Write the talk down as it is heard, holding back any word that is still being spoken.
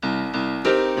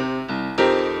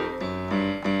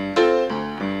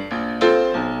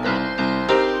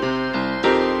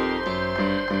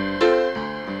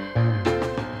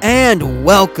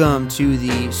Welcome to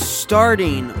the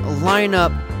Starting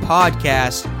Lineup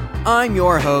Podcast. I'm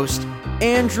your host,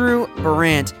 Andrew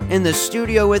Brandt. In the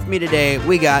studio with me today,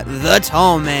 we got the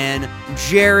tall man,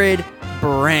 Jared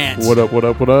Brandt. What up, what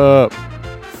up, what up?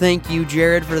 Thank you,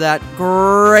 Jared, for that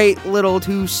great little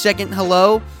 2-second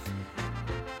hello.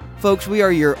 Folks, we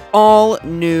are your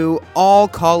all-new,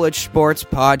 all-college sports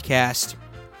podcast.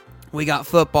 We got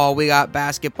football, we got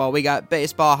basketball, we got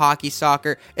baseball, hockey,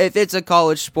 soccer. If it's a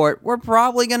college sport, we're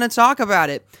probably going to talk about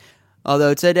it.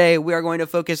 Although today we are going to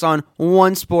focus on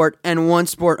one sport and one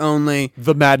sport only.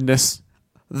 The madness.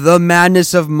 The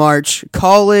madness of March,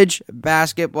 college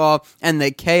basketball, and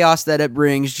the chaos that it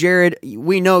brings. Jared,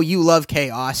 we know you love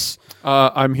chaos.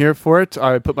 I'm here for it.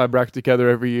 I put my bracket together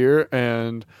every year,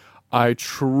 and I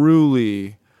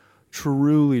truly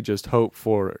just hope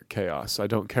for chaos. I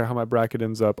don't care how my bracket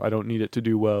ends up. I don't need it to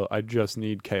do well. I just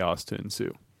need chaos to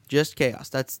ensue. Just chaos.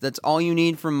 That's all you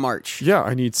need from March. Yeah,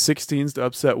 I need 16s to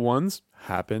upset ones.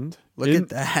 Happened. Look at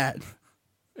that.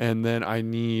 And then I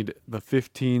need the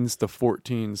 15s, the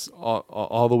 14s,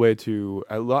 all the way to,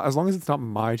 as long as it's not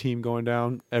my team going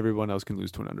down, everyone else can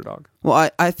lose to an underdog. Well,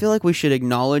 I feel like we should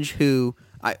acknowledge who,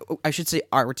 I should say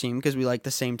our team, because we like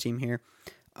the same team here,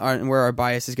 and where our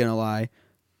bias is going to lie.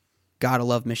 Gotta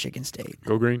love Michigan State.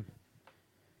 Go green.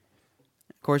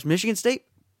 Of course, Michigan State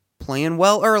playing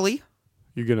well early.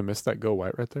 You're going to miss that go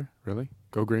white right there? Really?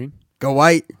 Go green? Go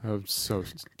white. I'm so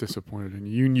disappointed in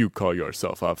you. You call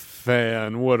yourself a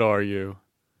fan. What are you?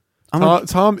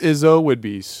 Tom Izzo would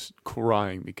be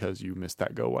crying because you missed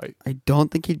that go white. I don't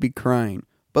think he'd be crying.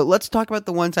 But let's talk about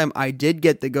the one time I did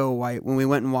get the go white when we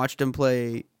went and watched him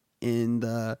play in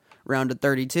the round of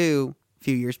 32 a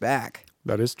few years back.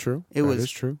 That is true. It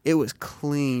is true. It was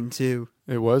clean, too.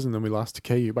 It was, and then we lost to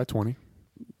KU by 20.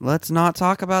 Let's not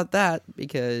talk about that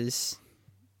because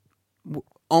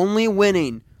only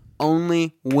winning.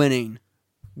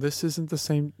 This isn't the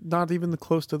same, not even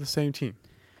close to the same team.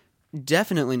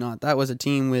 Definitely not. That was a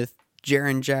team with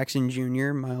Jaren Jackson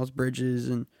Jr., Miles Bridges,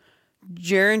 and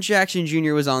Jaren Jackson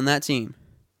Jr. was on that team.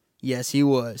 Yes, he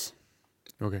was.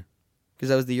 Okay. Because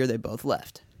that was the year they both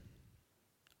left.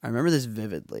 I remember this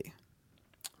vividly.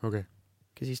 Okay.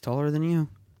 Because he's taller than you.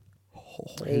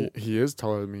 He is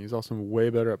taller than me. He's also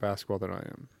way better at basketball than I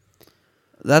am.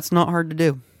 That's not hard to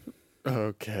do.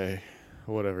 Okay.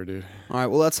 Whatever, dude. All right,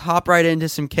 well, let's hop right into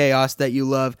some chaos that you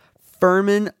love.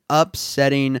 Furman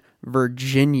upsetting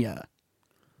Virginia.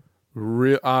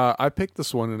 I picked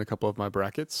this one in a couple of my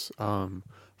brackets.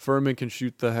 Furman can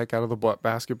shoot the heck out of the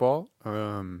basketball.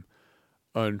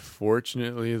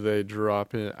 Unfortunately, they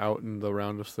drop it out in the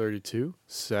round of 32.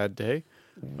 Sad day.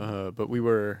 But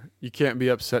you can't be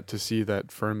upset to see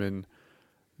that Furman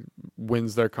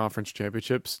wins their conference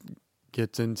championships,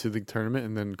 gets into the tournament,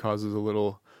 and then causes a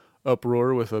little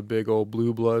uproar with a big old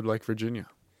blue blood like Virginia.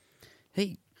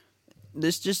 Hey,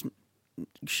 this just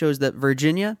shows that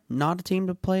Virginia, not a team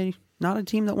that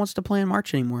wants to play in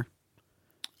March anymore.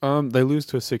 They lose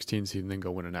to a 16 seed and then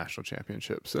go win a national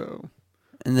championship,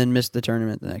 and then miss the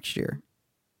tournament the next year.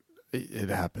 It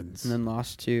happens. And then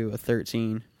lost to a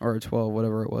 13 or a 12,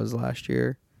 whatever it was last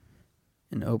year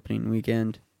in opening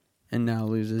weekend, and now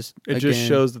loses It again. just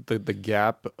shows that the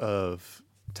gap of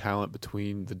talent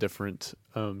between the different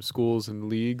schools and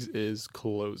leagues is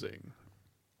closing.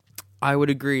 I would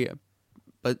agree,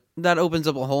 but that opens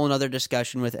up a whole other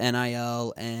discussion with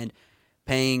NIL and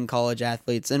paying college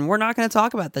athletes, and we're not going to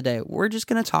talk about that today. We're just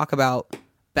going to talk about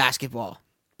basketball.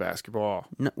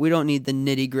 No, we don't need the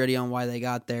nitty-gritty on why they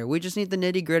got there. We just need the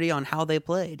nitty-gritty on how they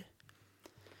played.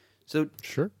 So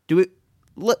Sure.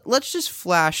 Let's just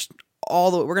flash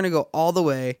we're going to go all the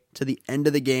way to the end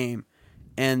of the game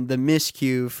and the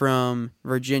miscue from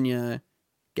Virginia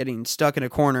getting stuck in a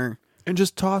corner. And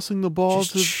just tossing the ball,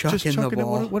 Just chucking the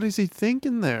ball. What is he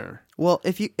thinking there? Well,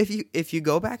 if you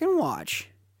go back and watch,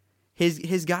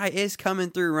 his guy is coming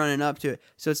through running up to it.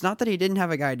 So it's not that he didn't have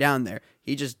a guy down there.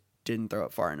 He just didn't throw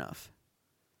it far enough.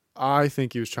 I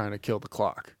think he was trying to kill the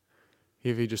clock.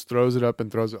 If he just throws it up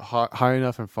and throws it high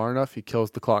enough and far enough, he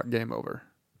kills the clock. Game over.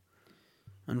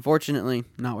 Unfortunately,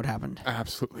 not what happened.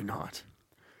 Absolutely not.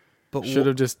 But should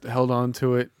have just held on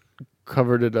to it,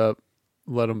 covered it up,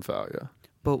 let him foul you.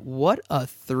 But what a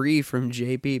three from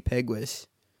JP Pegues.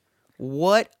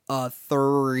 What a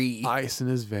three. Ice in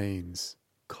his veins.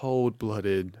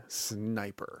 Cold-blooded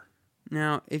sniper.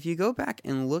 Now, if you go back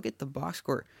and look at the box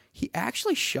score, he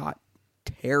actually shot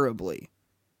terribly.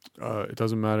 It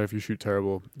doesn't matter if you shoot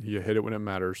terrible. You hit it when it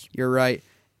matters. You're right.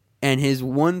 And his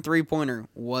one three-pointer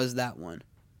was that one.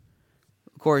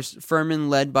 Of course, Furman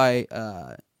led by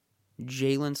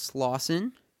Jalen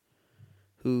Slauson,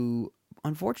 who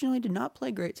unfortunately did not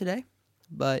play great today.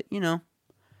 but, it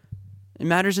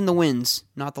matters in the wins,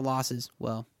 not the losses.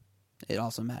 Well, it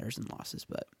also matters in losses,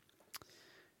 but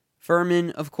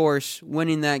Furman, of course,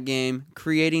 winning that game,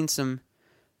 creating some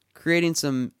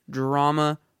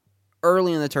drama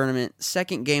early in the tournament.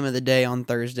 Second game of the day on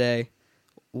Thursday.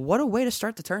 What a way to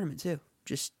start the tournament, too.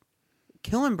 Just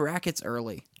killing brackets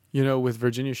early. With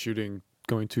Virginia shooting,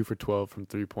 going 2 for 12 from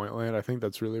 3-point land, I think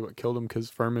that's really what killed them, because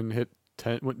Furman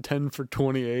went 10 for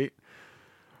 28,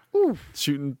 Ooh.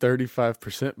 shooting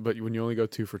 35%. But when you only go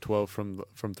 2 for 12 from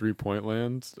 3-point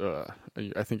land,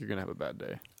 I think you're gonna have a bad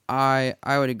day. I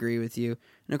would agree with you.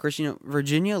 And of course,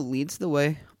 Virginia leads the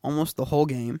way almost the whole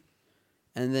game,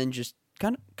 and then just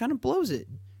kind of blows it.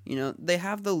 They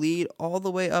have the lead all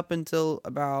the way up until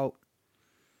about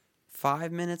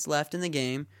 5 minutes left in the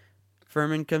game.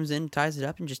 Furman comes in, ties it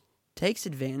up, and just takes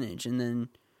advantage. And then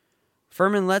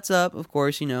Furman lets up. Of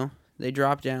course, they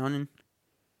drop down and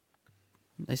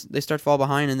they start to fall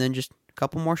behind, and then just a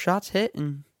couple more shots hit,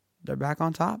 and they're back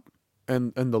on top.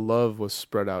 And the love was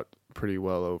spread out pretty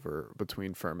well over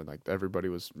between Furman. Like, everybody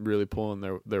was really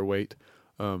pulling their weight.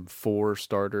 4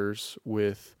 starters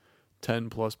with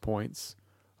 10-plus points.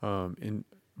 In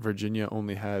Virginia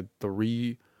only had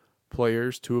 3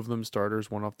 players, 2 of them starters,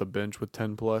 1 off the bench with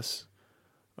 10-plus.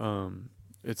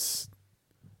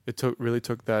 It really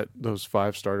took those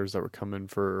 5 starters that were coming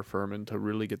for Furman to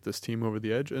really get this team over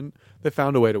the edge, and they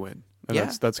found a way to win. And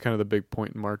that's kind of the big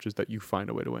point in March, is that you find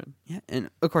a way to win. Yeah, and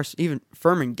of course, even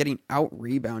Furman getting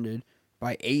out-rebounded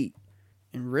by 8,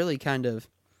 and really kind of,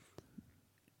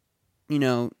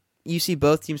 you see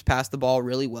both teams pass the ball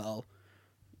really well.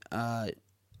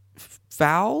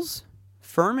 Fouls,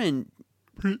 Furman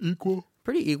Pretty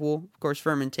equal. Of course,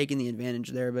 Furman taking the advantage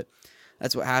there, but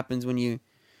that's what happens when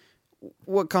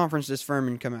what conference does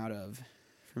Furman come out of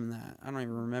from that? I don't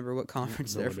even remember what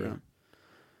conference they're from.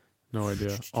 No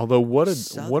idea. Although, what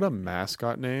a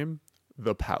mascot name.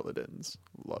 The Paladins.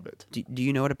 Love it. Do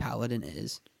you know what a paladin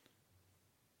is?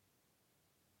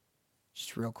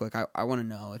 Just real quick, I want to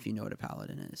know if you know what a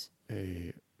paladin is.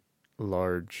 A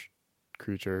large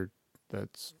creature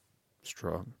that's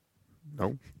strong.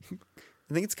 No.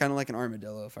 I think it's kind of like an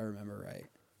armadillo, if I remember right.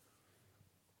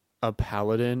 A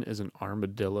paladin is an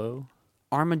armadillo?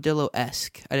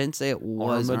 Armadillo-esque. I didn't say it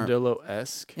was.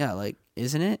 Armadillo-esque? Yeah,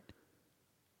 isn't it?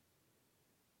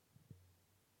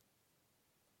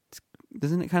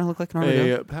 Doesn't it kind of look like an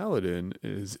armadillo? A paladin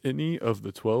is any of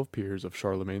the 12 peers of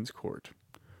Charlemagne's court,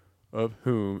 of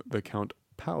whom the Count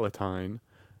Palatine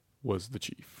was the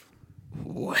chief.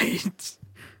 Wait.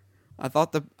 I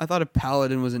thought a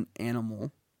paladin was an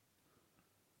animal.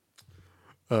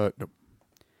 No.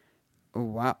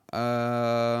 Wow.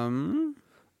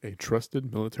 A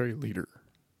trusted military leader.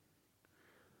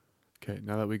 Okay,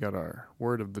 now that we got our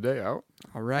word of the day out.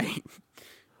 All right.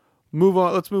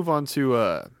 Let's move on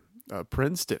to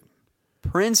Princeton.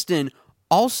 Princeton.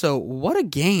 Also, what a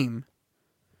game.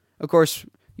 Of course,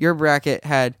 your bracket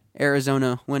had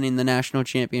Arizona winning the national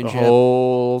championship. The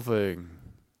whole thing.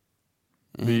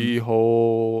 The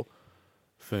whole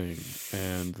thing.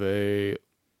 And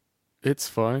it's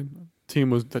fine.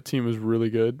 That team was really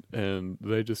good, and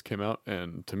they just came out,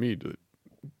 and to me,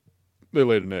 they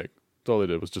laid an egg. That's all they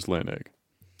did was just lay an egg.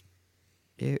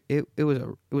 It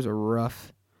was a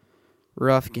rough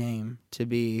game to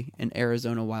be an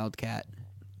Arizona Wildcat.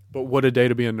 But what a day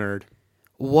to be a nerd.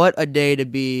 What a day to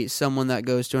be someone that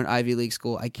goes to an Ivy League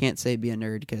school. I can't say be a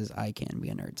nerd because I can be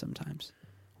a nerd sometimes.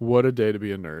 What a day to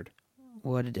be a nerd.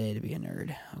 What a day to be a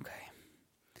nerd. Okay.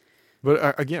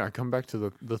 But again, I come back to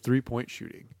the 3-point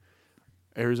shooting.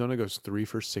 Arizona goes 3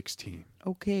 for 16.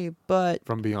 Okay, but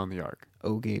from beyond the arc.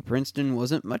 Okay, Princeton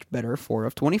wasn't much better, 4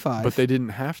 of 25. But they didn't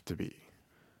have to be.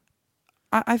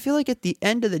 I feel like at the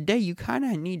end of the day, you kind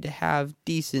of need to have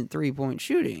decent 3-point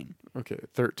shooting. Okay,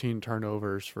 13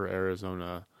 turnovers for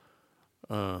Arizona.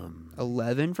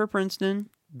 11 for Princeton.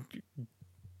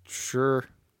 Sure.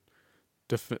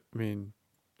 The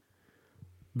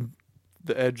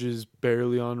edge is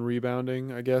barely on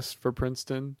rebounding, I guess, for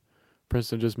Princeton.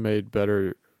 Princeton just made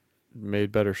better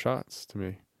shots to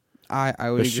me. I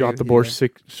would agree shot the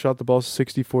ball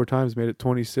 64 times, made it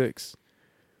 26.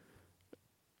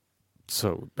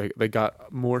 So they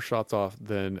got more shots off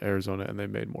than Arizona, and they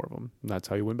made more of them. And that's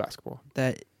how you win basketball.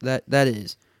 That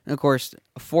is. And of course,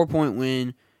 a 4-point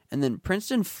win, and then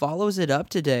Princeton follows it up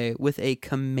today with a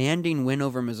commanding win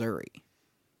over Missouri.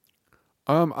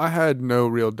 I had no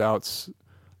real doubts.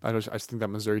 I just think that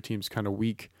Missouri team's kind of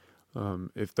weak.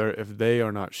 If they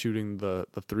are not shooting the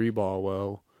 3 ball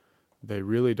well, they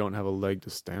really don't have a leg to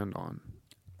stand on.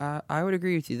 I would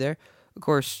agree with you there. Of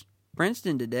course,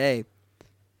 Princeton today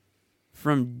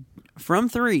from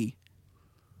 3,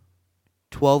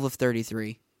 12 of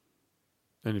 33.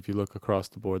 And if you look across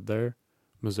the board there,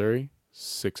 Missouri,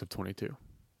 6 of 22.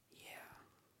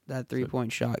 That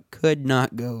three-point shot could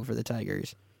not go for the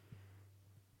Tigers.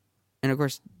 And, of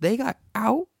course, they got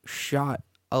outshot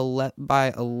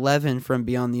by 11 from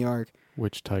beyond the arc.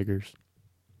 Which Tigers?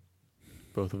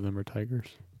 Both of them are Tigers.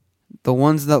 The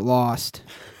ones that lost.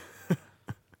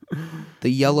 The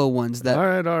yellow ones that... All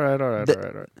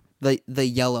right. The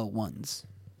yellow ones.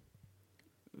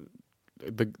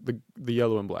 The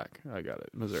yellow and black. I got it.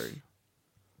 Missouri.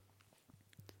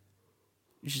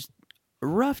 Just a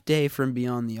rough day from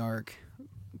beyond the arc.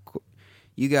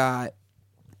 You got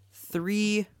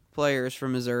 3 players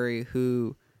from Missouri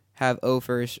who have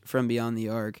offers from beyond the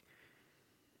arc.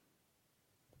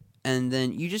 And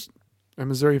then And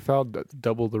Missouri fouled at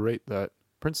double the rate that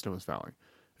Princeton was fouling.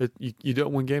 You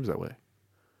don't win games that way.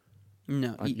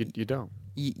 No. You don't.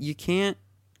 You can't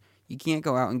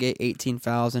go out and get 18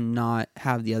 fouls and not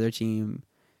have the other team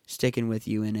sticking with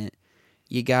you in it.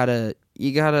 You gotta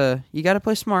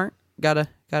play smart. Gotta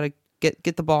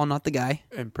get the ball, not the guy.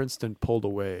 And Princeton pulled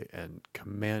away and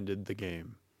commanded the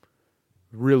game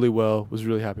really well. Was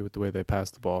really happy with the way they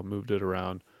passed the ball, moved it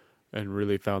around, and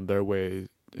really found their way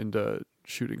into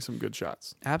shooting some good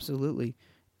shots. Absolutely.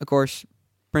 Of course,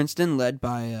 Princeton led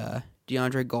by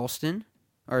DeAndre Golston.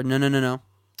 Or no.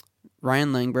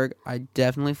 Ryan Langberg. I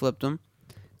definitely flipped him.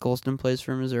 Golston plays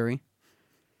for Missouri.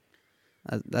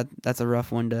 That's a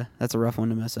rough one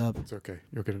to mess up. It's okay.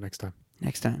 You'll get it next time.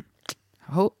 Next time.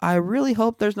 I really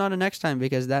hope there's not a next time,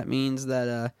 because that means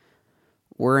that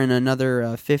we're in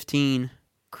another 15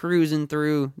 cruising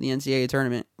through the NCAA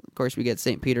tournament. Of course, we get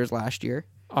St. Peter's last year.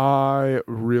 I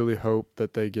really hope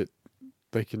that they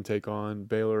can take on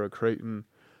Baylor or Creighton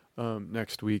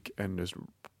next week and just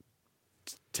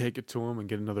take it to them and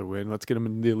get another win. Let's get them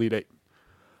in the Elite Eight.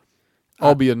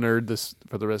 I'll be a nerd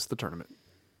for the rest of the tournament.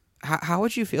 How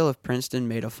would you feel if Princeton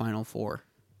made a Final Four?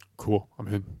 Cool. I'm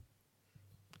in.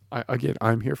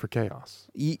 I'm here for chaos.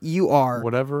 You are.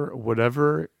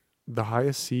 Whatever the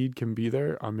highest seed can be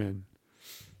there, I'm in.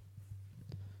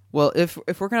 Well, if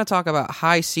we're going to talk about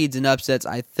high seeds and upsets,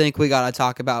 I think we got to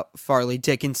talk about Farley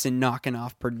Dickinson knocking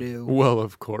off Purdue. Well,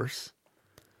 of course.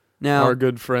 Now, our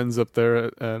good friends up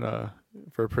there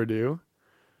for Purdue.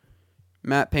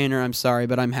 Matt Painter, I'm sorry,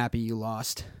 but I'm happy you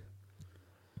lost.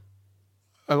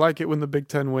 I like it when the Big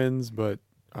Ten wins, but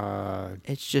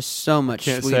it's just so much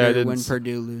sweeter when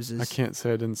Purdue loses. I can't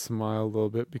say I didn't smile a little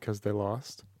bit because they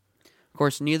lost. Of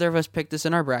course, neither of us picked this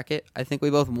in our bracket. I think we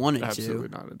both wanted Absolutely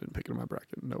not. I didn't pick it in my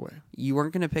bracket. No way. You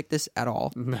weren't going to pick this at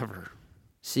all. Never.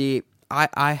 See,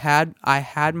 I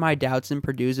had my doubts in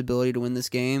Purdue's ability to win this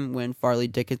game when Farley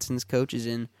Dickinson's coach is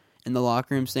in the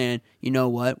locker room saying, you know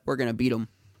what, we're going to beat them.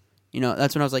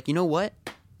 That's when I was like, you know what?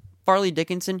 Farley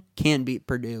Dickinson can beat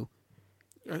Purdue.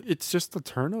 It's just the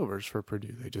turnovers for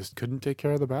Purdue. They just couldn't take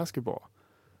care of the basketball.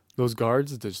 Those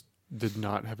guards just did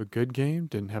not have a good game,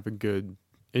 didn't have a good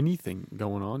anything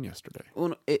going on yesterday.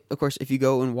 Well, of course, if you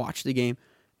go and watch the game,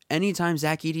 anytime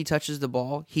Zach Edey touches the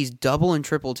ball, he's double and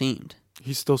triple teamed.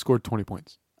 He still scored 20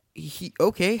 points.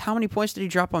 Okay, how many points did he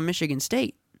drop on Michigan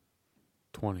State?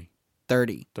 20.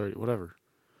 30, whatever.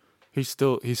 He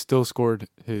still scored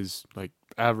his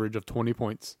average of 20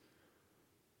 points.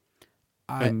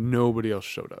 And nobody else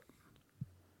showed up.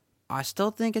 I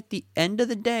still think at the end of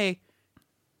the day,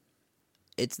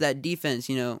 it's that defense,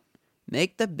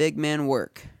 make the big man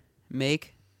work.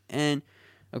 And,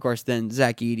 of course, then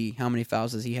Zach Edey, how many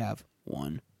fouls does he have?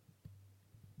 1.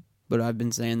 But I've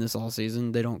been saying this all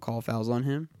season. They don't call fouls on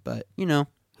him. But,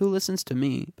 who listens to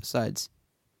me besides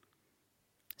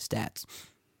stats?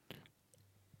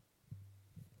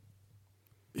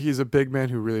 He's a big man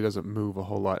who really doesn't move a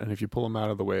whole lot. And if you pull him out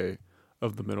of the way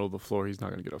of the middle of the floor, he's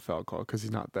not going to get a foul call because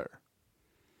he's not there.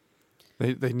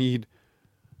 They need...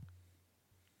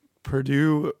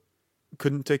 Purdue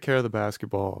couldn't take care of the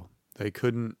basketball. They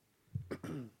couldn't...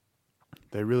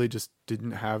 They really just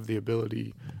didn't have the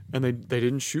ability. And they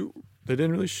didn't shoot. They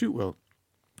didn't really shoot well.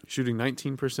 Shooting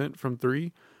 19% from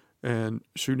 3 and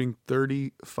shooting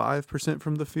 35%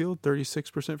 from the field,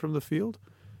 36% from the field.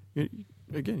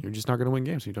 Again, you're just not going to win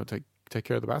games if you don't take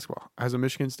care of the basketball. As a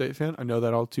Michigan State fan, I know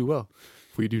that all too well.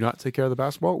 If we do not take care of the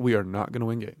basketball, we are not going to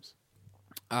win games.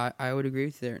 I would agree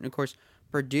with you there. And, of course,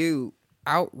 Purdue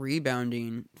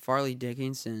out-rebounding Farley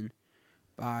Dickinson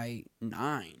by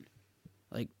 9.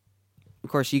 Of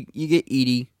course, you get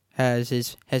Edey has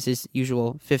his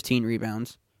usual 15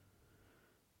 rebounds.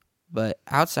 But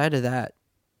outside of that,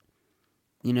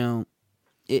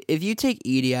 if you take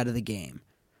Edey out of the game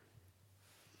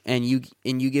and you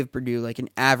give Purdue an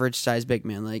average size big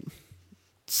man,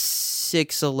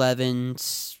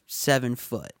 6'11", 7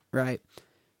 foot, right?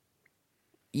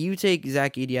 You take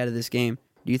Zach Edey out of this game.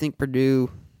 Do you think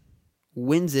Purdue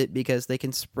wins it because they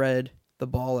can spread the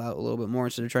ball out a little bit more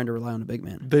instead of trying to rely on a big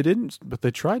man? They didn't, but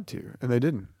they tried to, and they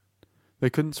didn't. They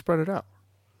couldn't spread it out.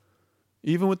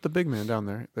 Even with the big man down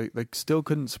there, they still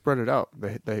couldn't spread it out.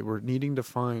 They were needing to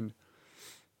find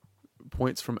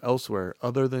points from elsewhere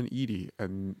other than Edey,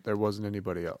 and there wasn't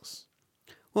anybody else.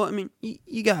 Well, I mean,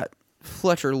 you got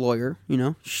Fletcher Lawyer,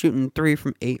 shooting 3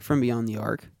 from 8 from beyond the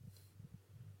arc.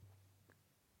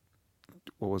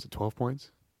 What was it, 12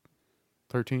 points?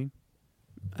 13?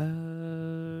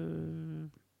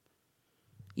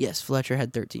 Yes, Fletcher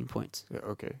had 13 points. Yeah,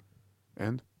 okay.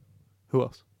 And? Who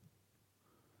else?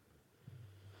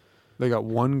 They got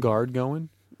one guard going.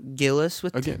 Gillis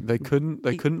with Again, they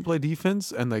couldn't play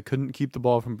defense, and they couldn't keep the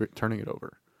ball from turning it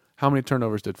over. How many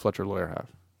turnovers did Fletcher Lawyer have?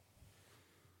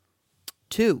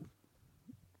 2.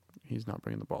 He's not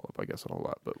bringing the ball up, I guess, a whole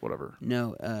lot, but whatever.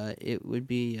 No, it would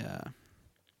be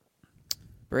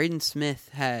Braden Smith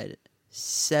had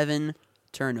 7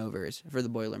 turnovers for the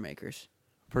Boilermakers.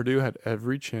 Purdue had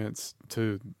every chance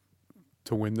to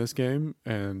win this game,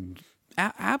 and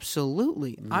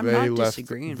absolutely. I'm not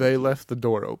disagreeing. They left the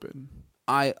door open.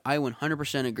 I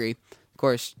 100% agree. Of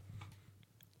course,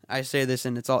 I say this,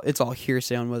 and it's all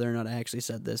hearsay on whether or not I actually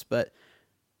said this, but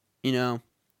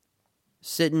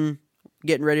sitting,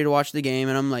 getting ready to watch the game,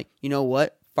 and I'm like, you know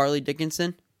what, Farley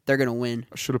Dickinson, they're gonna win.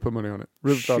 I should have put money on it.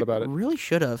 Really thought about it. Really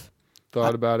should have.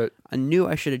 Thought about it. I knew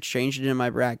I should have changed it in my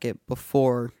bracket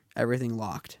before everything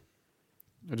locked.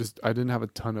 I didn't have a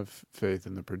ton of faith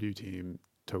in the Purdue team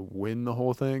to win the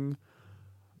whole thing.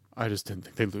 I just didn't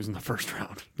think they'd lose in the first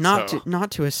round.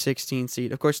 Not to a 16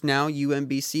 seed. Of course, now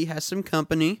UMBC has some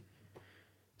company.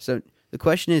 So the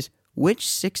question is, which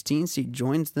 16 seed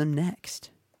joins them next?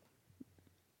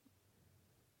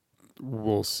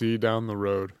 We'll see down the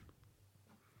road.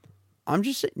 I'm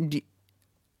just saying,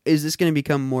 is this going to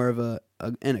become more of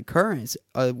an occurrence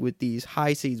with these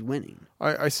high seeds winning?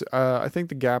 I think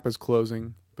the gap is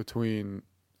closing between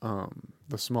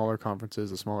the smaller conferences,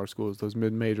 the smaller schools, those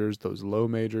mid-majors, those low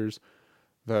majors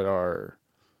that are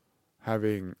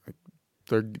having,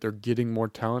 they're getting more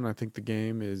talent. I think the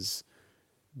game is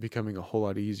becoming a whole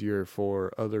lot easier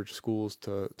for other schools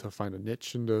to find a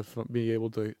niche and to be able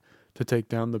to take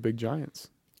down the big giants.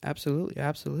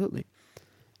 Absolutely.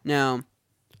 Now,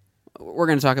 if we're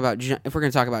going to talk about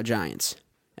giants,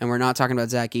 and we're not talking about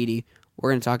Zach Edey, we're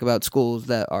going to talk about schools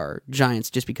that are giants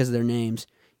just because of their names.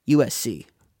 USC.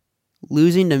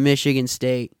 Losing to Michigan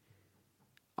State.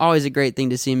 Always a great thing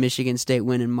to see Michigan State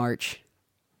win in March.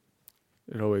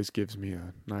 It always gives me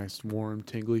a nice, warm,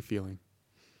 tingly feeling.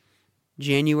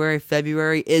 January,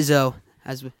 February, Izzo.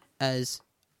 As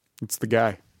It's the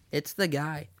guy. It's the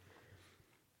guy.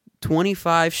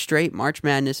 25 straight March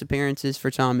Madness appearances for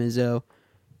Tom Izzo.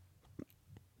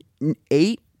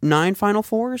 9 Final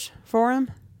Fours for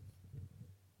him?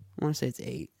 I want to say it's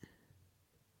 8.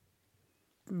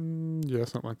 Yeah,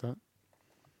 something like that.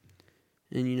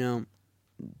 And,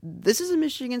 this is a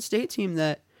Michigan State team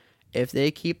that if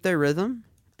they keep their rhythm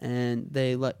and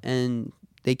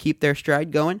they keep their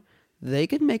stride going, they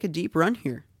could make a deep run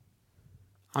here.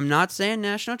 I'm not saying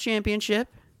national championship.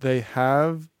 They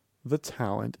have the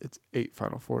talent. It's 8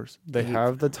 Final Fours. They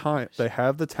have the time. They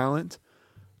have the talent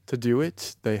to do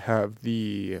it. They have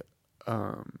the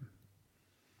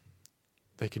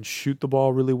they can shoot the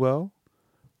ball really well.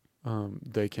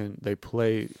 They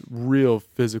play real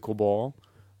physical ball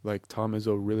like Tom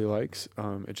Izzo really likes.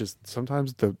 It just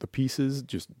sometimes the pieces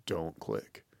just don't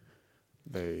click.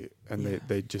 They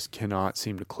just cannot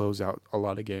seem to close out a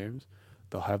lot of games.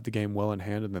 They'll have the game well in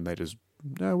hand and then they just,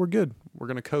 no, we're good. We're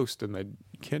going to coast, and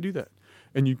you can't do that.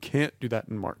 And you can't do that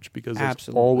in March because there's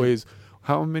always,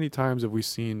 how many times have we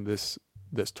seen this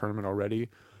tournament already?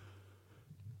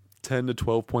 10 to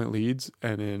 12 point leads,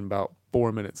 and in about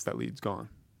 4 minutes that lead's gone.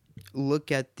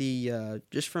 Look at the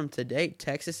just from today,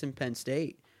 Texas and Penn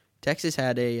State. Texas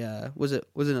had a was it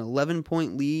an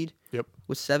 11-point lead? Yep.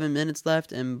 With 7 minutes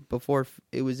left, and before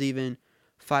it was even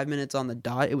 5 minutes on the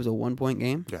dot, it was a 1-point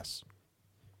game. Yes.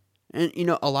 And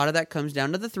a lot of that comes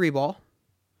down to the 3-ball.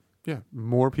 Yeah,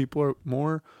 more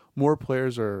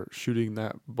players are shooting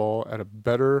that ball at a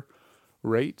better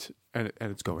rate, and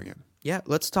it's going in. Yeah,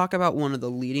 let's talk about one of the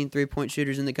leading 3-point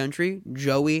shooters in the country,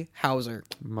 Joey Hauser.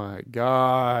 My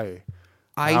guy.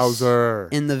 Ice Hauser.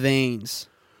 in the veins.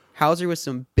 Hauser with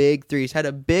some big threes. Had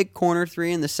a big corner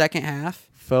 3 in the second half.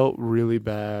 Felt really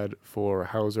bad for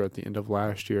Hauser at the end of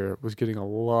last year. Was getting a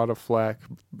lot of flack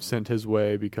sent his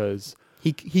way because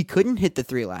he couldn't hit the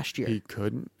 3 last year. He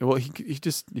couldn't. Well, he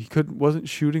wasn't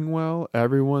shooting well.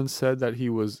 Everyone said that he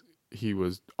was he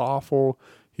was awful.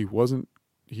 He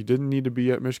didn't need to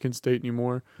be at Michigan State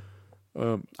anymore.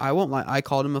 I won't lie. I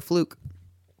called him a fluke.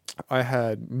 I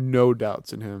had no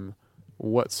doubts in him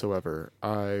whatsoever.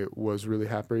 I was really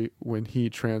happy when he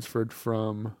transferred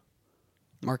from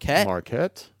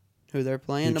Marquette. Who they're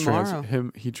playing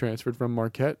tomorrow. He transferred from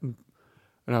Marquette, and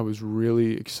I was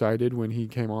really excited when he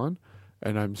came on,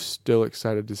 and I'm still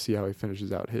excited to see how he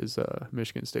finishes out his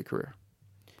Michigan State career.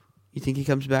 You think he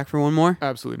comes back for one more?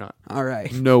 Absolutely not. All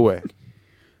right. No way.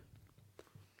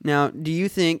 Now, do you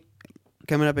think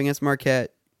coming up against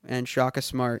Marquette and Shaka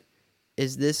Smart,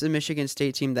 is this a Michigan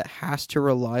State team that has to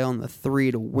rely on the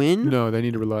three to win? No, they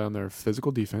need to rely on their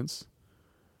physical defense.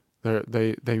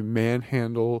 They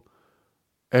manhandle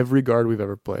every guard we've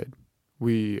ever played.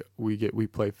 We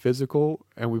play physical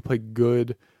and we play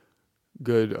good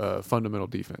fundamental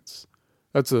defense.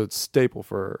 That's a staple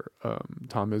for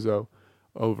Tom Izzo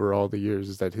over all the years,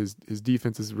 is that his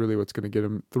defense is really what's going to get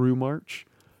him through March,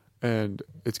 and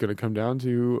it's going to come down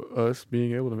to us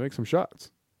being able to make some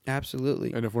shots.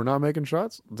 Absolutely. And if we're not making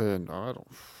shots, then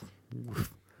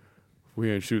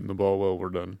we ain't shooting the ball well, we're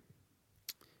done.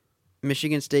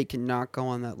 Michigan State cannot go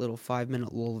on that little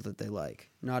 5-minute lull that they like.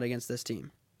 Not against this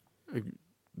team.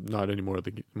 Not any more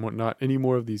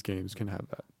of these games can have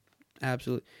that.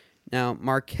 Absolutely. Now,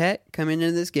 Marquette coming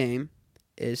into this game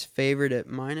is favored at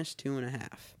 -2.5.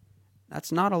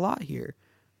 That's not a lot here,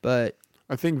 but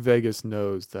I think Vegas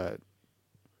knows that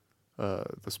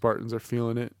the Spartans are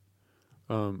feeling it.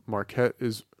 Marquette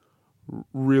is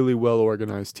really well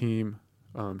organized team.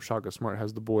 Shaka Smart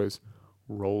has the boys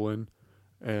rolling,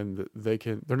 and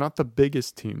they're not the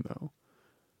biggest team though.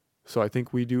 So I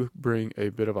think we do bring a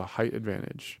bit of a height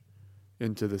advantage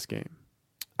into this game.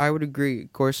 I would agree.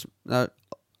 Of course,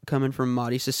 coming from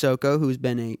Mady Sissoko, who's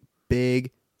been a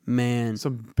big man.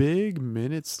 Some big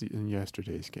minutes in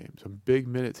yesterday's game. Some big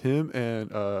minutes. Him and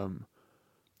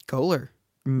Kohler.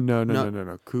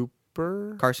 No.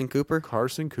 Cooper. Carson Cooper.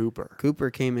 Cooper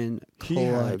came in clutch. He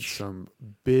had some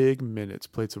big minutes.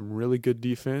 Played some really good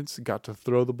defense. Got to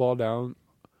throw the ball down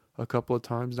a couple of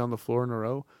times down the floor in a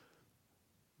row.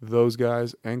 Those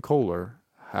guys and Kohler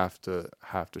have to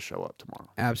show up tomorrow.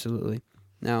 Absolutely.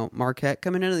 Now, Marquette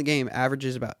coming into the game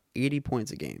averages about 80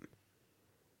 points a game.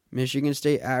 Michigan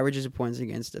State averages points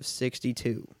against of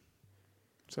 62.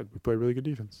 Said we play really good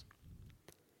defense.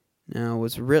 Now,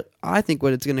 I think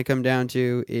what it's going to come down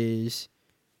to is,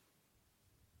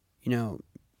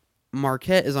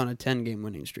 Marquette is on a 10-game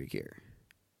winning streak here.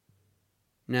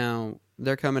 Now,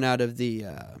 they're coming out of the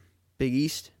Big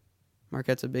East.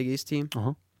 Marquette's a Big East team.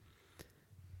 Uh-huh.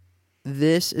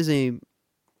 This is a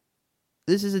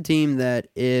team that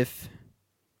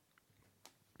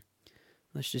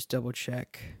let's just double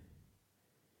check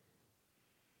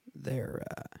their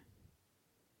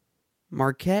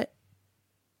Marquette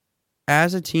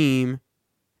as a team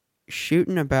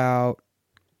shooting about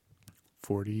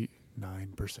 49%.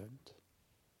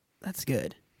 That's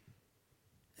good.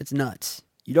 It's nuts.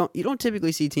 You don't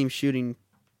typically see teams shooting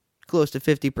close to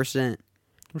 50%.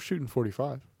 We're shooting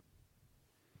 45.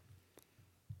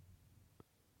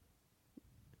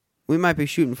 We might be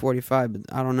shooting 45, but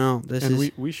I don't know.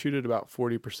 We shoot at about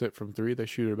 40% from three. They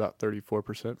shoot at about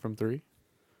 34% from three.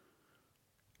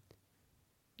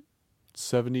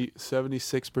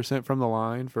 76% from the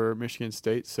line for Michigan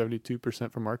State,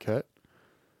 72% from Marquette.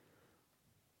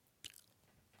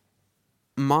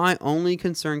 My only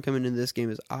concern coming into this game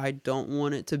is I don't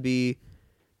want it to be,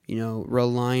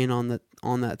 relying on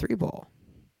that three ball.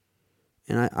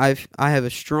 And I have a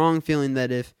strong feeling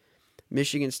that if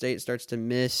Michigan State starts to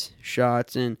miss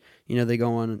shots and, they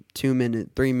go on 2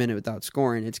 minute, 3 minute without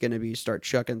scoring, it's going to be start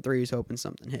chucking threes, hoping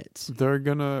something hits.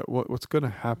 What's going to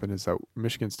happen is that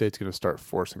Michigan State's going to start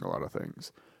forcing a lot of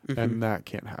things, and that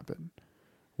can't happen.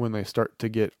 When they start to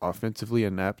get offensively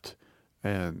inept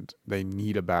and they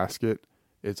need a basket,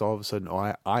 it's all of a sudden,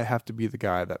 I have to be the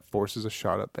guy that forces a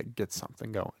shot up that gets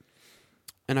something going.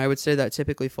 And I would say that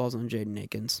typically falls on Jaden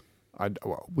Akins.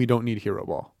 We don't need hero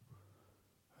ball.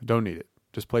 Don't need it.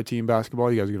 Just play team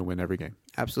basketball. You guys are going to win every game.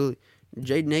 Absolutely.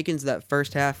 Jaden Akins, that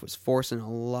first half, was forcing a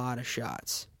lot of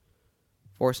shots.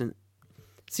 It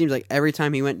seems like every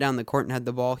time he went down the court and had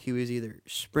the ball, he was either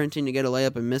sprinting to get a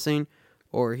layup and missing,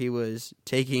 or he was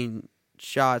taking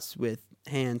shots with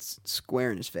hands square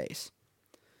in his face.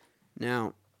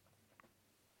 Now,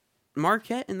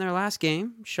 Marquette in their last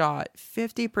game shot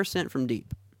 50% from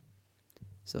deep.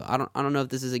 So I don't know if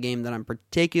this is a game that I'm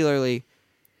particularly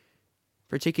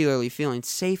feeling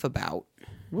safe about.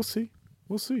 We'll see.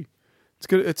 It's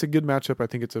good. It's a good matchup. I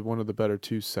think it's one of the better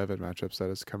 2-7 matchups that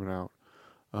is coming out.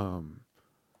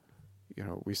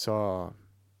 We saw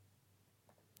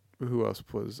Who else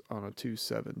was on a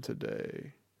 2-7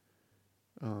 today?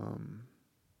 I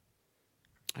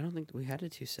don't think we had a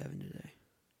 2-7 today.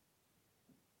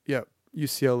 Yeah,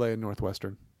 UCLA and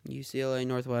Northwestern. UCLA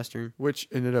Northwestern. Which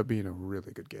ended up being a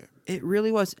really good game. It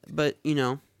really was. But,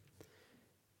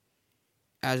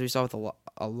 as we saw with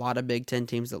a lot of Big Ten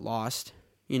teams that lost,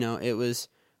 it was,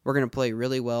 we're going to play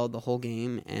really well the whole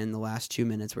game, and the last 2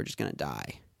 minutes we're just going to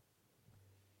die.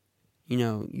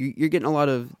 You're getting a lot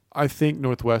of... I think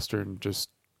Northwestern just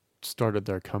started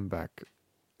their comeback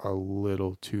a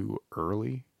little too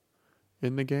early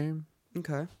in the game.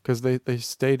 Okay. Because they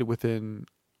stayed within...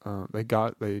 They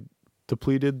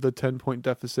depleted the 10-point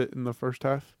deficit in the first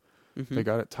half. Mm-hmm. They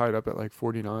got it tied up at like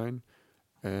 49,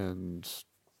 and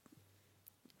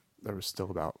there was still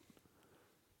about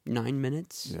 9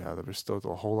 minutes. Yeah, there was still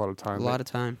a whole lot of time. A lot of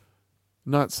time.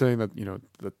 Not saying that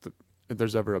that if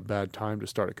there's ever a bad time to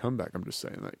start a comeback. I'm just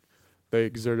saying like they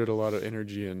exerted a lot of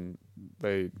energy and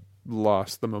they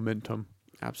lost the momentum.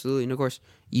 Absolutely, and of course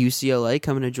UCLA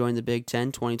coming to join the Big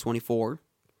Ten 2024.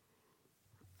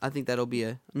 I think that'll be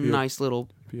a nice little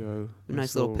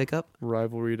pickup.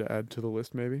 Rivalry to add to the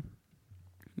list, maybe.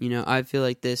 I feel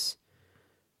like this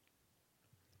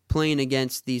playing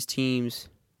against these teams,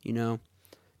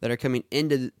 that are coming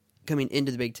into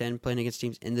the Big Ten, playing against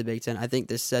teams in the Big Ten. I think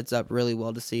this sets up really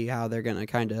well to see how they're going to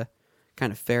kind of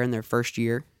fare in their first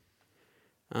year.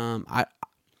 My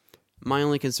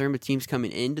only concern with teams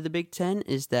coming into the Big Ten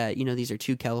is that these are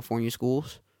two California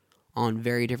schools on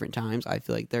very different times. I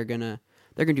feel like they're gonna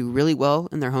do really well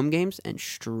in their home games and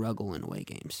struggle in away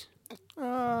games.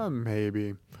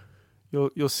 Maybe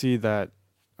you'll see that.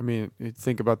 I mean, you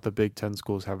think about the Big Ten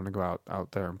schools having to go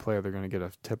out there and play. They're going to get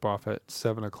a tip off at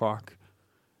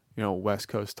 7:00, West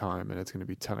Coast time, and it's going to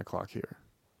be 10:00 here.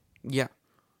 Yeah.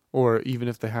 Or even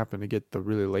if they happen to get the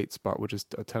really late spot, which is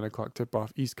a 10:00 tip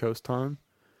off East Coast time,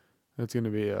 it's going to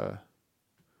be a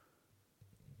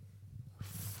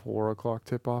 4:00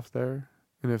 tip off there.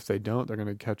 And if they don't, they're going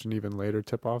to catch an even later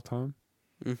tip off time.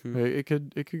 Mm-hmm. It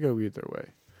could go either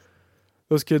way.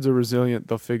 Those kids are resilient.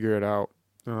 They'll figure it out.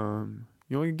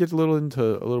 You want to get a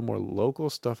little more local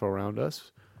stuff around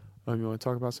us. You want to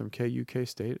talk about some KU,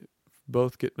 K-State,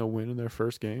 both getting a win in their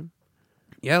first game?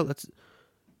 Yeah,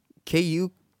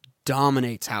 KU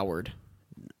dominates Howard.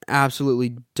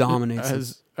 Absolutely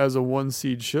dominates. As a 1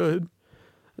 seed should.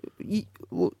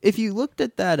 If you looked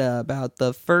at that about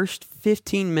the first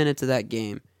 15 minutes of that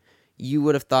game, you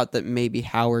would have thought that maybe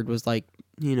Howard was like,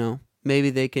 maybe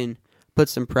they can put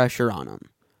some pressure on him.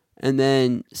 And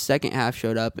then second half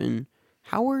showed up, and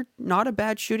Howard, not a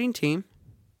bad shooting team.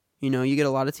 You get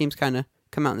a lot of teams kind of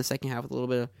come out in the second half with a little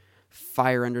bit of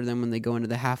fire under them when they go into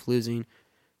the half losing.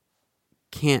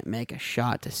 Can't make a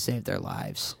shot to save their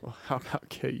lives. Well, how about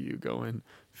KU going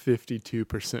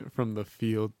 52% from the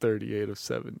field, 38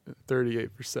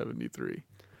 for 73?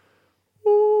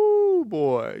 Ooh,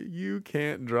 boy, you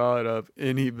can't draw it up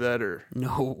any better.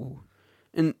 No.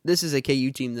 And this is a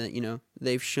KU team that,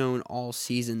 they've shown all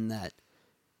season that,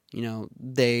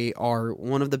 they are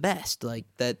one of the best. Like,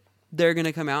 that they're going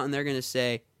to come out and they're going to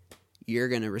say, you're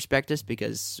going to respect us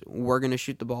because we're going to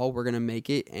shoot the ball, we're going to make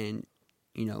it, and,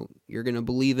 you're going to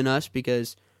believe in us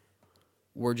because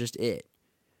we're just it.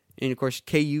 And, of course,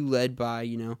 KU led by,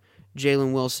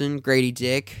 Jalen Wilson, Grady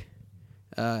Dick,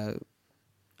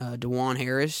 DeJuan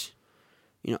Harris.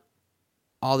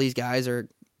 All these guys are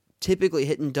typically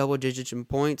hitting double digits in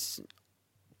points.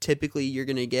 Typically, you're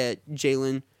going to get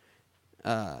Jalen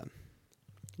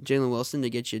Wilson to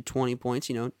get you 20 points,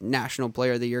 National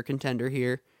Player of the Year contender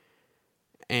here.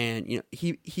 And,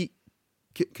 he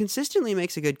consistently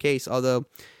makes a good case, although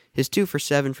his 2 for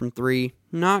 7 from 3,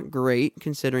 not great,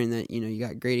 considering that, you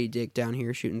got Grady Dick down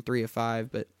here shooting 3 of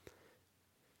 5, but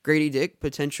Grady Dick,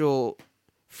 potential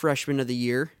freshman of the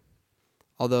year,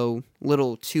 although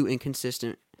little too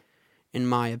inconsistent, in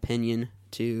my opinion,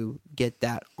 to get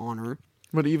that honor.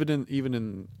 But even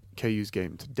in KU's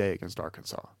game today against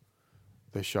Arkansas,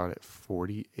 they shot at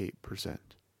 48%.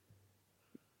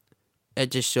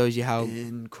 It just shows you how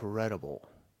incredible.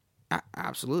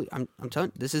 Absolutely, I'm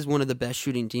telling you, this is one of the best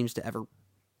shooting teams to ever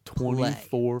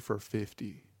 24 for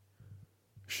 50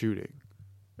 shooting,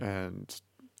 and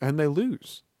they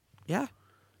lose. Yeah,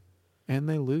 and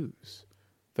they lose.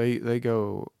 They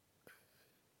go.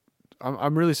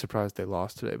 I'm really surprised they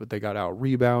lost today, but they got out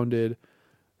rebounded,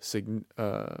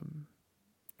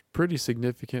 pretty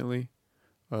significantly,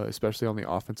 especially on the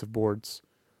offensive boards.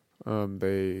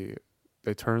 They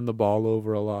turned the ball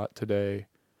over a lot today.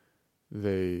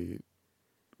 I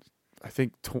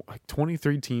think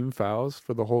 23 team fouls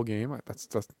for the whole game.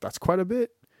 That's quite a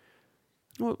bit.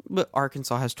 Well, but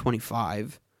Arkansas has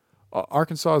 25.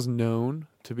 Arkansas is known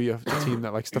to be a team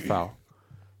that likes to foul.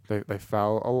 They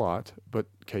foul a lot, but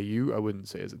KU I wouldn't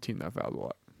say is a team that fouls a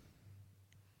lot.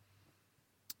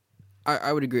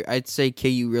 I would agree. I'd say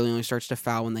KU really only starts to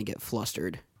foul when they get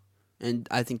flustered. And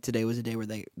I think today was a day where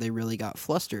they really got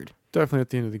flustered. Definitely at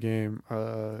the end of the game,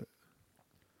 had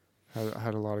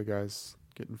a lot of guys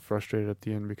getting frustrated at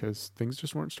the end because things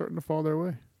just weren't starting to fall their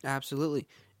way. Absolutely.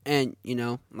 And,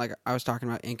 like I was talking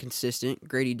about, inconsistent.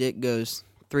 Grady Dick goes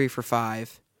 3 for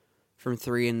 5 from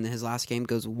 3 in his last game,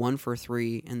 goes 1 for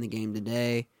 3 in the game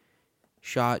today.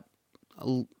 Shot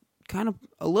kind of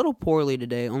a little poorly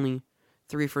today, only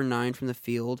 3 for 9 from the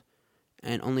field,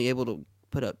 and only able to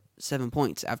put up 7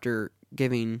 points after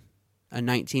giving a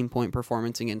 19-point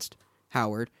performance against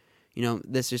Howard.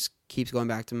 This just keeps going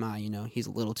back to my, he's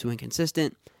a little too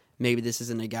inconsistent. Maybe this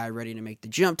isn't a guy ready to make the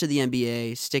jump to the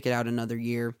NBA, stick it out another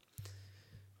year.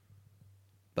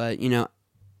 But,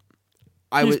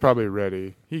 he's probably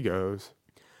ready. He goes.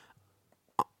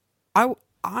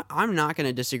 I'm not going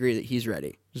to disagree that he's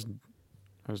ready.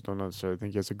 I just don't necessarily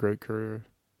think he has a great career.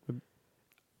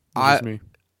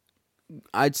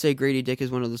 I'd say Grady Dick is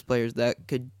one of those players that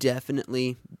could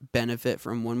definitely benefit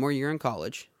from one more year in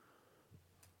college.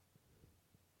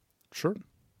 Sure.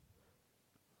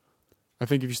 I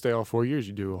think if you stay all 4 years,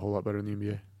 you do a whole lot better in the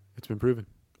NBA. It's been proven.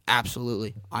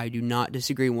 Absolutely. I do not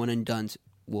disagree. One and dones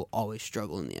will always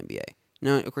struggle in the NBA.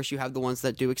 Now, of course, you have the ones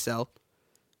that do excel,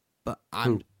 but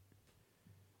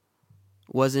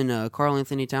wasn't Karl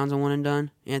Anthony Towns a one and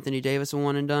done? Anthony Davis a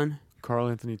one and done? Karl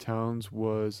Anthony Towns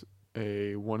was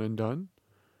a one and done.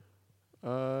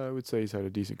 I would say he's had a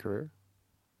decent career.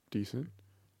 Decent.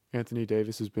 Anthony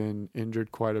Davis has been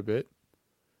injured quite a bit.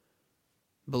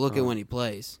 But look at when he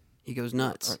plays. He goes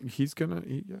nuts. He's going to,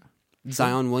 yeah.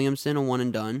 Zion Williamson, a one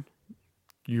and done.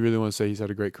 You really want to say he's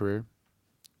had a great career?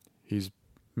 He's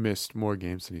missed more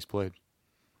games than he's played.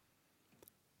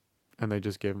 And they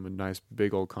just gave him a nice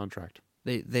big old contract.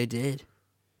 They did.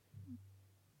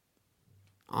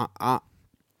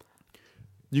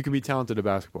 You can be talented at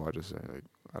basketball. I just say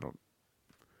I don't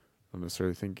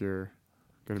necessarily think you're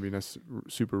going to be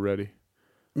super ready.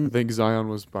 I think Zion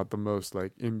was about the most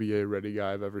NBA ready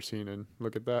guy I've ever seen, and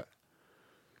look at that.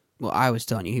 Well, I was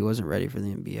telling you he wasn't ready for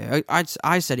the NBA.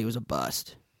 I said he was a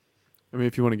bust. I mean,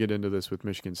 if you want to get into this with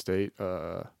Michigan State,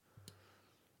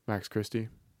 Max Christie,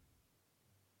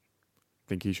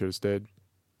 think he should have stayed.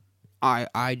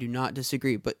 I do not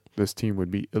disagree, but this team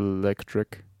would be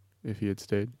electric if he had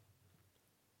stayed.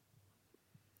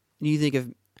 You think if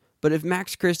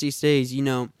Max Christie stays,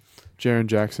 Jaren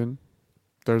Jackson,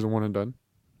 there's a one and done,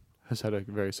 has had a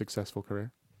very successful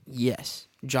career. Yes,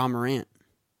 John Morant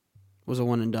was a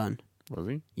one and done. Was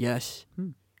he? Yes.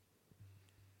 Who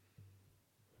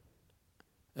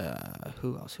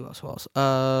else?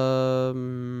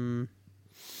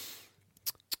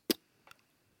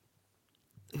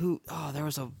 There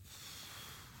was a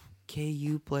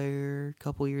KU player a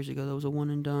couple years ago that was a one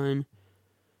and done.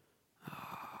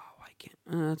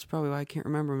 That's probably why I can't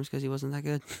remember him, is because he wasn't that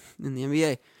good in the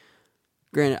NBA.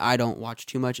 Granted, I don't watch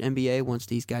too much NBA. Once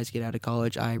these guys get out of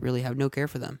college, I really have no care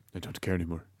for them. I don't care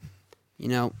anymore.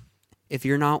 If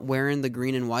you're not wearing the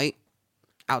green and white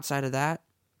outside of that,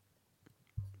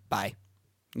 bye.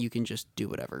 You can just do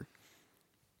whatever.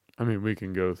 I mean, we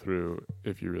can go through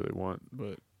if you really want,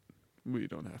 but we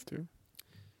don't have to.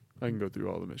 I can go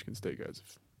through all the Michigan State guys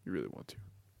if you really want to.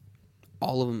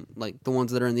 All of them, like the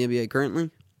ones that are in the NBA currently?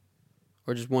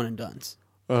 Or just one and dones?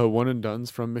 One and dones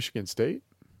from Michigan State?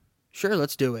 Sure,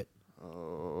 let's do it.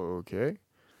 Okay.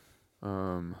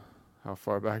 How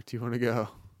far back do you want to go?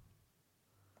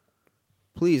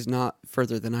 Please, not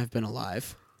further than I've been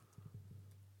alive.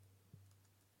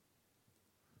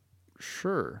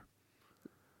 Sure.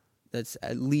 That's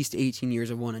at least 18 years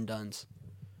of one and dones.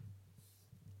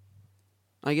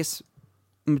 I guess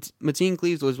Mateen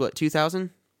Cleaves was what, 2000?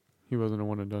 He wasn't a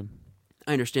one and done.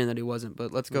 I understand that he wasn't,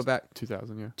 but let's go back.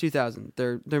 2000, yeah. 2000,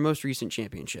 their most recent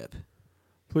championship.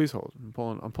 Please hold.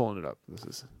 I'm pulling it up. This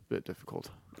is a bit difficult.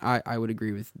 I would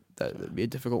agree with that. It'd be a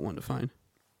difficult one to find.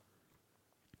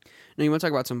 Now, you want to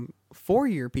talk about some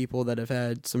 4-year people that have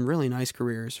had some really nice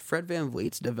careers. Fred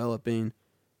VanVleet's developing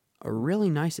a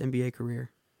really nice NBA career.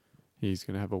 He's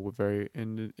going to have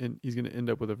he's going to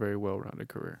end up with a very well-rounded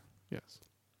career. Yes.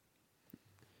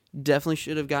 Definitely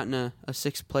should have gotten a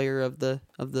sixth player of the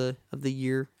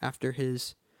year after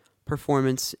his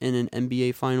performance in an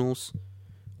NBA Finals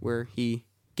where he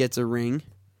gets a ring.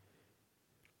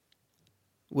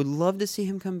 Would love to see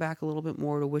him come back a little bit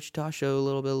more to Wichita, show a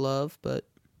little bit of love, but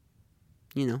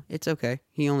it's okay.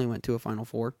 He only went to a Final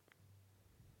Four.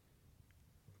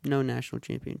 No national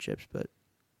championships, but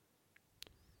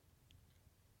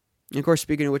And of course,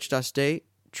 speaking of Wichita State,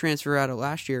 transfer out of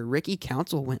last year, Ricky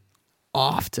Council went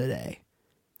off today.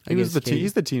 He's the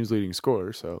team's leading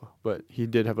scorer, but he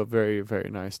did have a very, very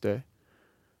nice day.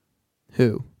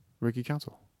 Who? Ricky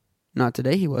Council. Not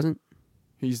today, he wasn't.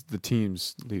 He's the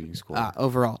team's leading scorer.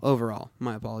 Overall.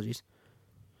 My apologies.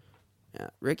 Yeah,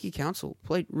 Ricky Council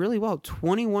played really well.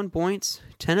 21 points,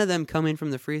 10 of them coming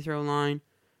from the free throw line.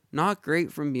 Not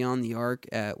great from beyond the arc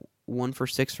at 1 for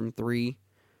 6 from 3,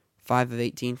 5 of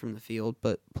 18 from the field,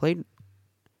 but played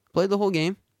the whole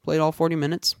game. Played all 40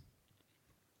 minutes.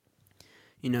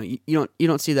 You know, you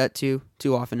don't see that too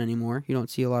often anymore. You don't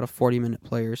see a lot of 40-minute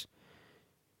players.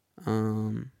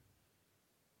 You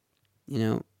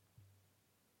know,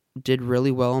 did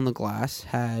really well on the glass.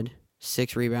 Had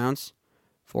 6 rebounds,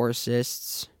 4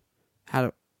 assists.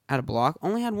 Had a block.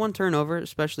 Only had 1 turnover,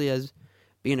 especially as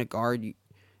being a guard.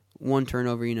 1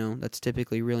 turnover, you know, that's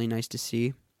typically really nice to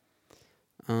see.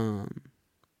 Of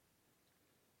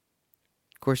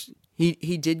course,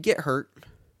 he did get hurt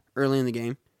early in the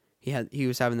game. He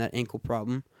was having that ankle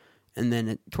problem, and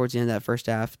then towards the end of that first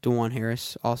half, DeJuan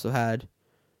Harris also had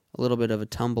a little bit of a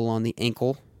tumble on the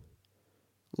ankle.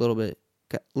 A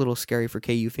little scary for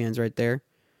KU fans right there.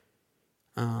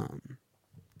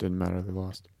 Didn't matter, they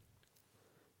lost.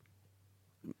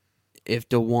 If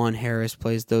DeJuan Harris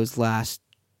plays those last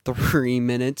 3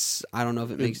 minutes, I don't know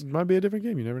if It might be a different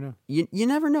game. You never know. You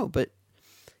never know, but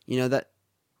you know that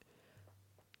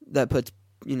puts,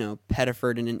 you know,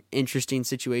 Pettiford in an interesting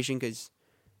situation because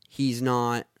he's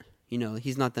not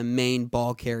the main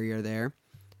ball carrier there.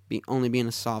 Only being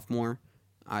a sophomore,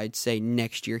 I'd say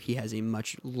next year he has a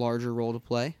much larger role to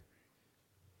play.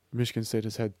 Michigan State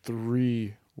has had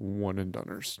 3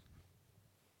 one-and-doners.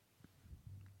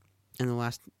 In the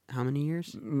last how many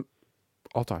years?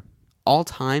 All time. All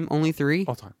time, only 3?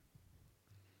 All time.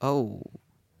 Oh.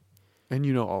 And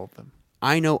you know all of them.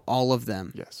 I know all of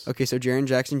them. Yes. Okay, so Jaren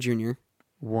Jackson Jr.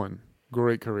 1.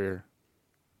 Great career.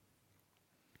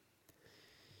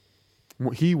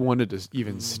 He wanted to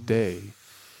even stay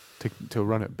to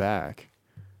run it back,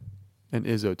 and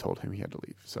Izzo told him he had to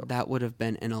leave. So that would have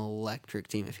been an electric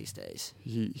team if he stays.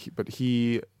 But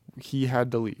he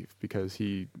had to leave because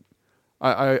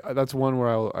I that's one where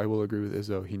I will agree with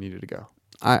Izzo. He needed to go.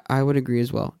 I would agree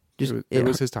as well. It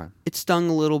was his time. It stung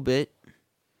a little bit.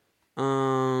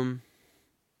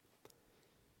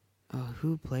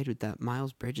 Who played with that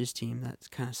Miles Bridges team? That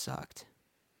kind of sucked.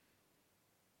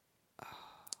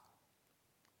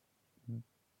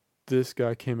 This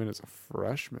guy came in as a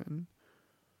freshman.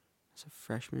 As a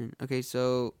freshman. Okay,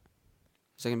 so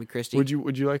is that gonna be Christie? Would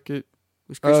you like it?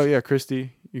 Oh yeah,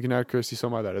 Christie. You can add Christie.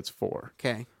 Something like that. It's 4.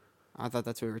 Okay, I thought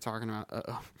that's what we were talking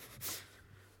about.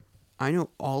 I know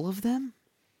all of them.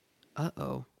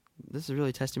 This is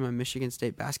really testing my Michigan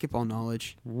State basketball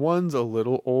knowledge. One's a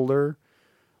little older,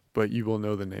 but you will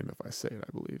know the name if I say it,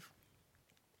 I believe.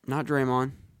 Not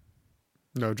Draymond.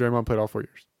 No, Draymond played all 4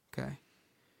 years. Okay.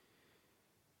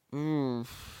 Denzel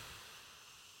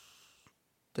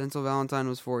Valentine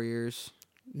was 4 years.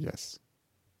 Yes.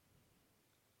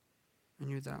 I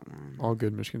knew that one. All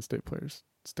good Michigan State players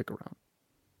stick around.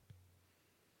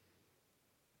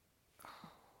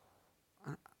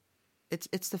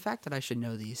 It's the fact that I should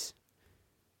know these.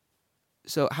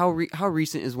 So how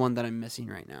recent is one that I'm missing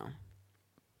right now?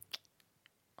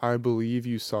 I believe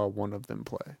you saw one of them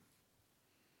play.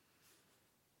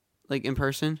 Like in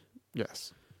person?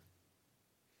 Yes.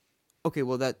 Okay,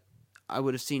 well that I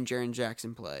would have seen Jaren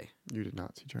Jackson play. You did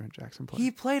not see Jaren Jackson play.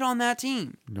 He played on that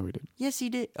team. No, he didn't. Yes, he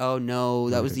did. Oh no,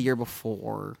 that was the year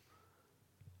before.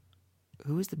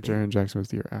 Who was the Jaren Jackson was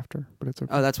the year after, but it's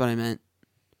okay. Oh, that's what I meant.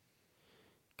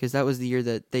 Because that was the year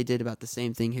that they did about the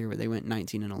same thing here, where they went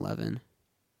 19-11.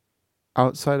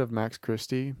 Outside of Max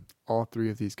Christie, all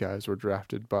 3 of these guys were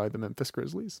drafted by the Memphis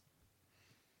Grizzlies.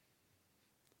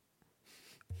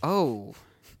 Oh.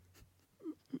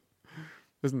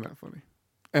 Isn't that funny?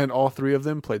 And all 3 of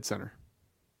them played center.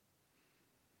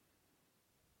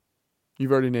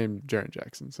 You've already named Jaren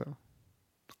Jackson, so.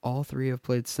 All 3 have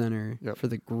played center Yep. for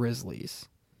the Grizzlies.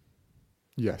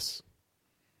 Yes.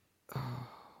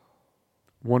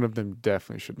 One of them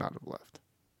definitely should not have left.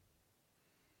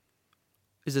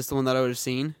 Is this the one that I would have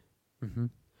seen? Mm-hmm.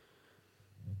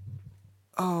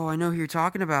 Oh, I know who you're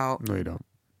talking about. No, you don't.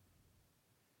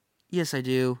 Yes, I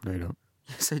do. No, you don't.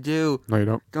 Yes, I do. No, you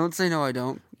don't. Don't say no, I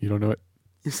don't. You don't know it.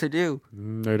 Yes, I do.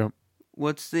 No, you don't.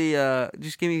 What's the,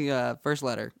 just give me first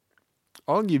letter.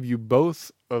 I'll give you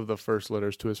both of the first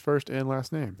letters to his first and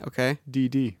last name. Okay.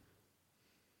 DD.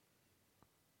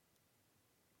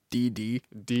 DD.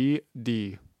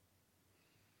 DD.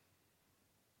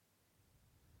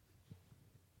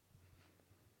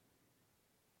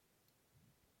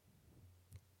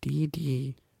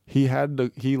 DD. He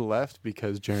left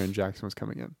because Jaren Jackson was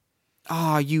coming in.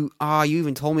 You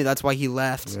even told me that's why he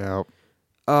left. Yeah.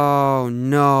 Oh,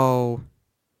 no.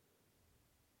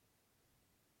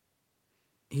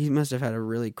 He must have had a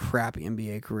really crappy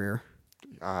NBA career.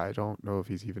 I don't know if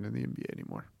he's even in the NBA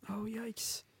anymore. Oh,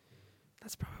 yikes.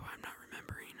 That's probably why I'm not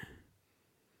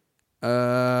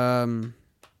remembering.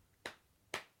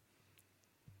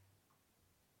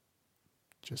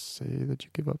 Just say that you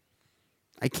give up.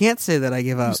 I can't say that I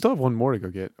give You up. still have one more to go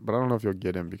get, but I don't know if you'll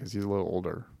get him because he's a little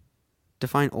older.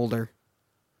 Define older.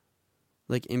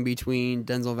 Like in between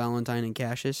Denzel Valentine and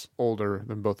Cassius? Older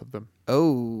than both of them.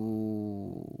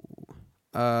 Oh.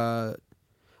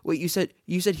 Wait, you said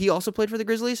he also played for the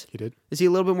Grizzlies? He did? Is he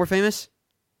a little bit more famous?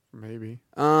 Maybe.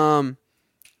 I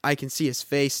can see his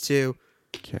face too.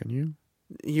 Can you?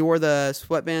 He wore the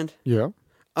sweatband. Yeah.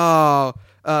 Oh,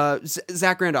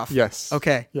 Zach Randolph. Yes.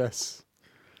 Okay. Yes.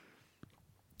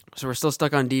 So we're still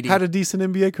stuck on DD. Had a decent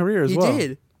NBA career as well. He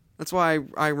did. That's why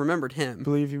I remembered I him.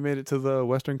 believe he made it to the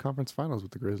Western Conference Finals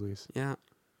with the Grizzlies. Yeah.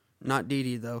 Not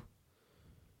DD though.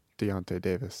 Deontay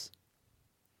Davis.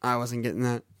 I wasn't getting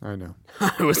that. I know.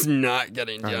 I was not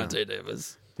getting I know. Deontay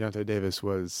Davis. Deontay Davis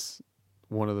was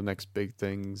one of the next big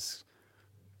things.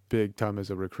 Big time as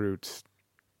a recruit.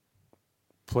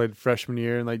 Played freshman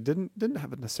year and like didn't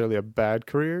have necessarily a bad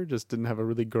career, just didn't have a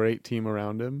really great team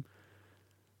around him.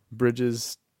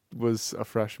 Bridges was a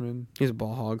freshman. He's a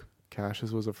ball hog.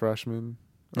 Cassius was a freshman.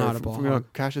 Not a ball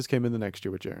hog. Cassius came in the next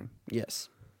year with Jaren. Yes.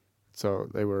 So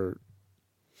they were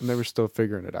still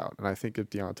figuring it out. And I think if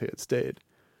Deontay had stayed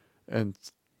and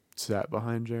sat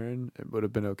behind Jaren, it would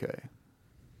have been okay.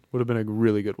 Would have been a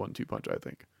really good 1-2 punch, I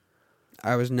think.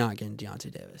 I was not getting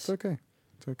Deontay Davis. It's okay.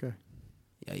 It's okay.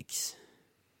 Yikes.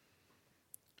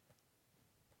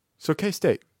 So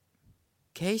K-State.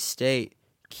 K-State.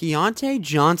 Keontae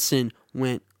Johnson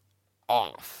went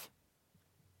off.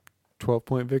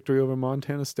 12-point victory over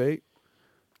Montana State.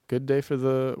 Good day for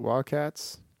the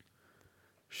Wildcats.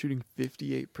 Shooting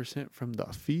 58% from the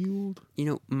field. You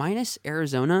know, minus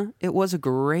Arizona, it was a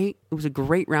great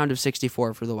round of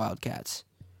 64 for the Wildcats.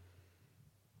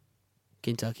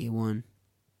 Kentucky won.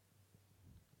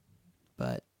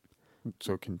 But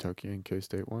So Kentucky and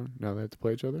K-State won. Now they have to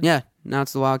play each other? yeah, now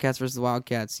it's the Wildcats versus the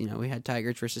Wildcats. You know, we had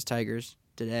Tigers versus Tigers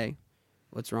today.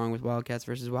 What's wrong with Wildcats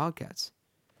versus Wildcats?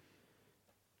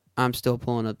 I'm still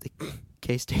pulling up the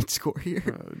K-State score here.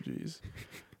 Oh, jeez.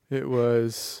 It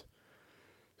was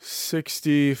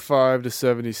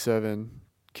 65-77.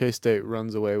 K-State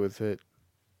runs away with it.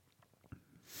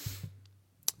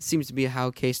 Seems to be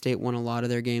how K-State won a lot of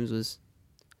their games, was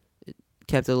it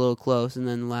kept it a little close, and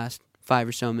then the last 5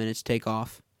 or so minutes take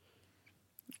off.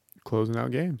 Closing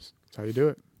out games. That's how you do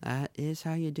it. That is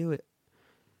how you do it.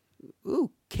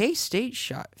 Ooh, K-State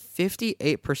shot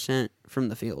 58% from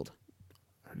the field.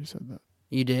 I already said that.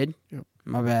 You did? Yep.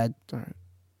 My bad. It's all right.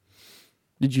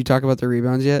 Did you talk about the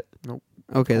rebounds yet? Nope.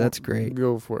 Okay, that's great.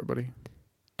 Go for it, buddy.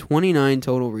 29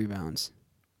 total rebounds.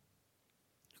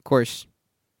 Of course,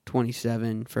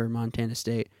 27 for Montana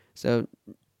State. So,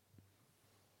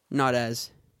 not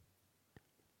as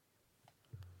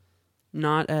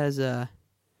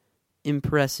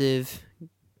impressive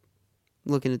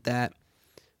looking at that.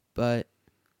 But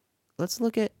let's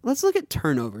look at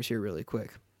turnovers here really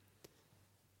quick.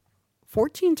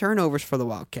 14 turnovers for the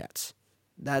Wildcats.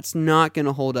 That's not going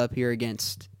to hold up here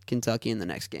against Kentucky in the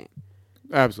next game.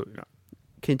 Absolutely not.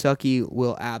 Kentucky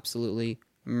will absolutely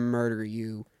murder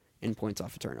you in points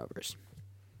off of turnovers.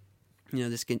 You know,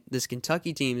 this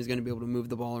Kentucky team is going to be able to move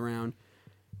the ball around,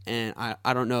 and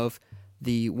I don't know if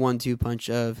the 1-2 punch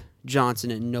of Johnson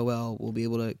and Noel will be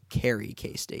able to carry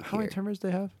K-State How many here. turnovers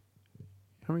they have?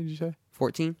 How many did you say?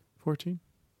 14? 14.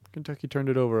 Kentucky turned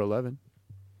it over 11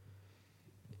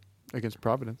 against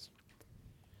Providence.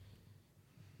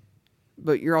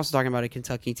 But you're also talking about a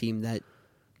Kentucky team that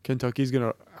Kentucky's going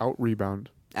to out-rebound.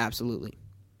 absolutely.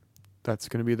 That's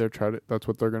going to be that's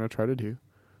what they're going to try to do.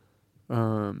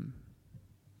 They're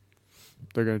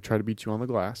going to try to beat you on the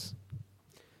glass.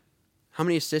 How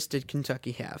many assists did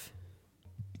Kentucky have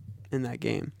in that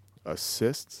game?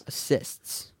 Assists?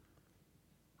 Assists.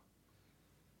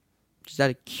 Just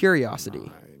out of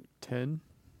curiosity. 10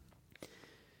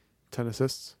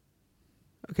 assists.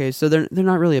 Okay, so they're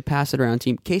not really a pass it around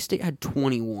team. K-State had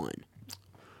 21.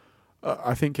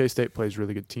 I think K-State plays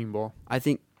really good team ball. I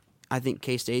think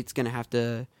K-State's going to have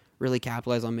to really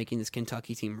capitalize on making this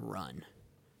Kentucky team run.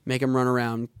 Make them run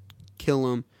around, kill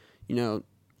them. You know,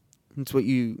 it's what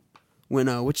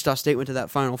when Wichita State went to that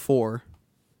Final Four,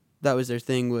 that was their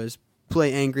thing, was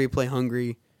play angry, play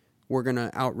hungry. We're going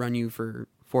to outrun you for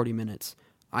 40 minutes.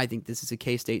 I think this is a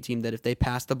K-State team that if they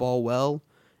pass the ball well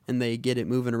and they get it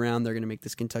moving around, they're going to make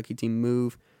this Kentucky team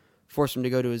move, force them to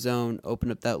go to a zone,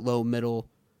 open up that low middle,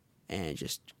 and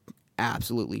just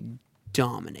absolutely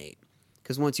dominate.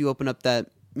 Because once you open up that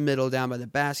middle down by the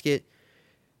basket,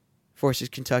 forces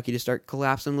Kentucky to start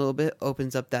collapsing a little bit,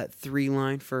 opens up that 3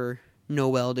 line for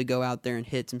Noel to go out there and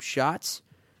hit some shots.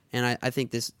 And I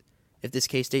think if this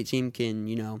K-State team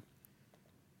can,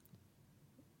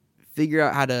 figure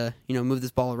out how to, move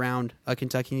this ball around a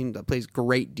Kentucky team that plays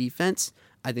great defense,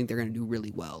 I think they're going to do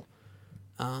really well.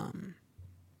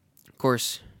 Of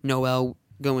course, Noel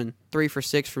going 3 for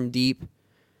 6 from deep,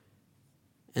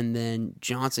 and then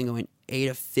Johnson going 8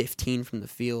 of 15 from the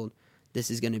field.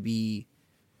 This is going to be,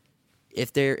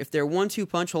 if their 1-2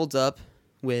 punch holds up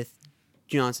with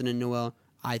Johnson and Noel,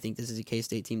 I think this is a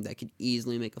K-State team that could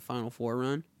easily make a Final Four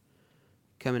run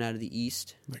coming out of the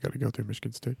East. They got to go through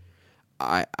Michigan State.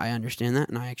 I understand that,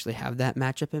 and I actually have that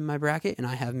matchup in my bracket, and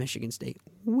I have Michigan State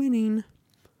winning.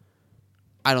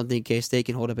 I don't think K-State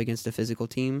can hold up against a physical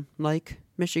team like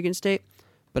Michigan State,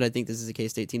 but I think this is a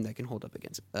K-State team that can hold up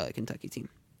against a Kentucky team.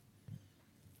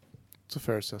 It's a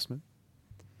fair assessment.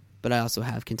 But I also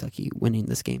have Kentucky winning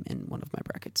this game in one of my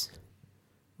brackets.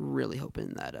 Really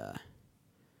hoping that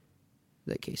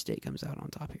that K-State comes out on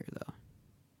top here, though.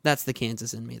 That's the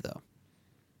Kansas in me, though.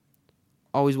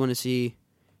 Always want to see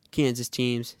Kansas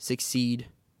teams succeed.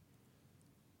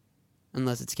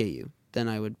 Unless it's KU. Then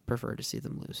I would prefer to see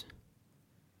them lose.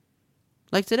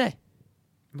 Like today.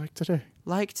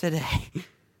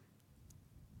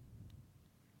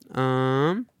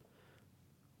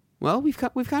 Well, we've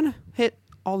kind of hit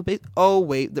all the base. Oh,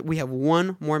 wait. We have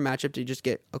one more matchup to just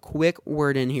get a quick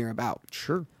word in here about.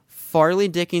 Sure. Farley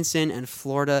Dickinson and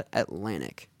Florida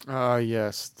Atlantic.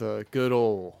 Yes. The good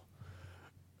old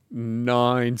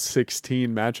 9-16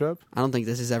 matchup. I don't think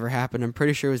this has ever happened. I'm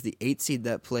pretty sure it was the 8 seed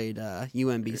that played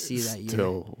UMBC that year.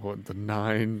 Still, the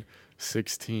 9-16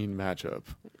 matchup.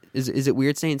 Is it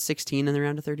weird saying 16 in the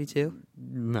round of 32?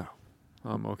 No.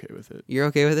 I'm okay with it. You're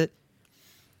okay with it?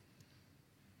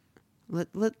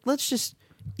 Let's just...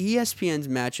 ESPN's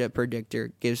matchup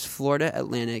predictor gives Florida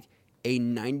Atlantic a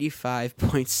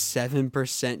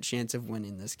 95.7% chance of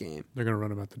winning this game. They're going to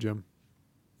run them at the gym.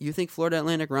 You think Florida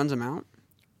Atlantic runs them out?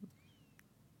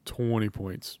 20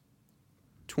 points.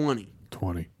 20.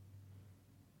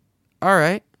 All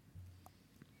right.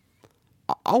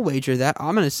 I'll wager that.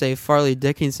 I'm going to say Farley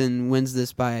Dickinson wins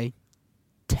this by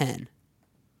 10.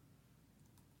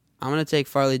 I'm going to take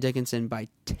Farley Dickinson by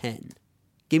 10.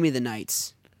 Give me the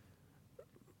Knights.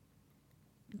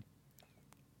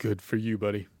 Good for you,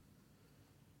 buddy.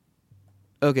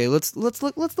 Okay, let's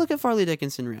look at Farley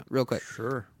Dickinson real quick.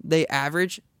 Sure. They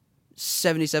average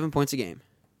 77 points a game.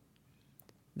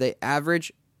 They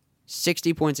average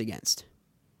 60 points against.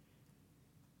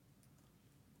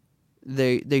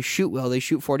 They shoot well. They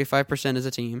shoot 45% as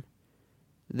a team.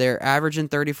 They're averaging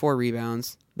 34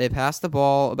 rebounds. They pass the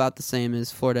ball about the same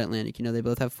as Florida Atlantic. They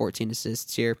both have 14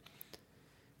 assists here.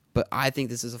 But I think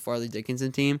this is a Farley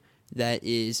Dickinson team that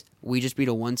is, we just beat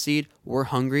a 1 seed. We're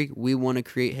hungry. We want to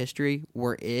create history.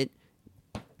 We're it.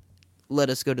 Let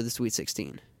us go to the Sweet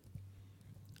 16.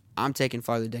 I'm taking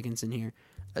Farley Dickinson here,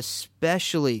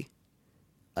 especially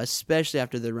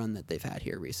after the run that they've had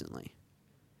here recently.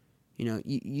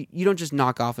 You don't just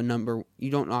knock off a number.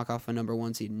 You don't knock off a number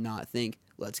 1 seed and not think,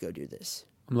 let's go do this.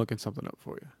 I'm looking something up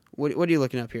for you. What are you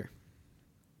looking up here?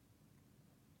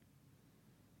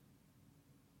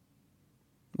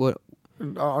 What?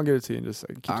 I'll get it to you in just a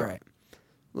second. All right.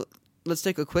 Let's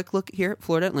take a quick look here at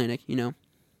Florida Atlantic.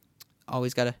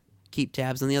 Always got to keep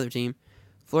tabs on the other team.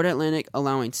 Florida Atlantic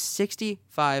allowing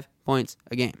 65 points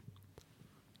a game.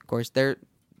 Of course, they're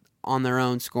on their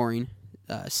own scoring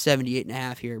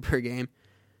 78.5 here per game.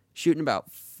 Shooting about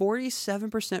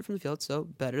 47% from the field, so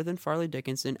better than Farley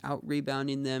Dickinson,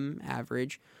 out-rebounding them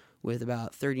average with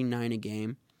about 39 a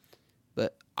game.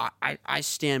 But I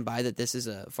stand by that this is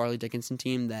a Farley Dickinson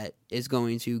team that is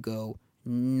going to go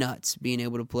nuts being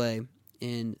able to play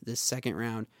in the second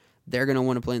round. They're going to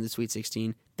want to play in the Sweet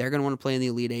 16. They're going to want to play in the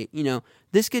Elite 8.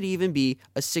 This could even be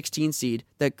a 16 seed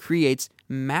that creates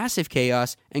massive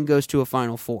chaos and goes to a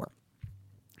Final Four.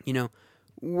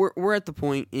 We're at the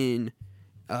point in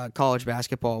college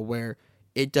basketball where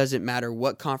it doesn't matter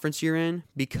what conference you're in.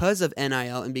 Because of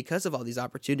NIL and because of all these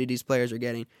opportunities players are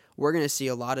getting, we're going to see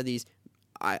a lot of these.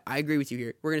 I agree with you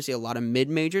here. We're going to see a lot of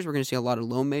mid-majors. We're going to see a lot of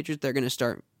low majors. They're going to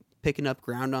start picking up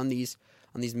ground on these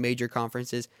major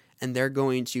conferences, and they're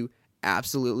going to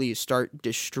absolutely start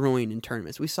destroying in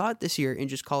tournaments. We saw it this year in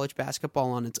just college basketball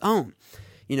on its own.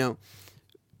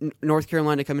 North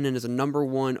Carolina coming in as a number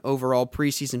 1 overall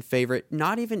preseason favorite,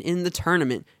 not even in the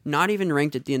tournament, not even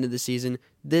ranked at the end of the season.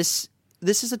 This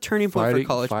is a turning point for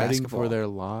college fighting basketball. for their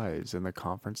lives in the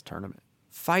conference tournament.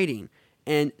 Fighting,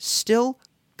 and still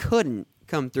couldn't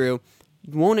come through.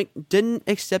 Didn't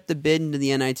accept the bid into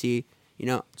the NIT. You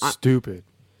know, Stupid.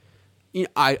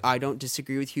 I don't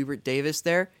disagree with Hubert Davis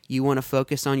there. You want to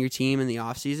focus on your team in the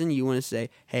offseason. You want to say,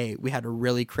 hey, we had a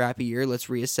really crappy year. Let's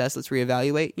reassess. Let's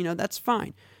reevaluate. You know, that's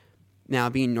fine. Now,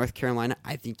 being North Carolina,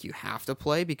 I think you have to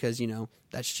play because, you know,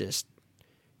 that's just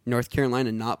North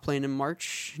Carolina not playing in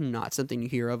March. Not something you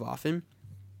hear of often.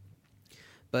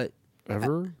 But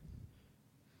Ever?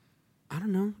 I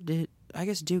don't know. I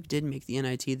guess Duke did make the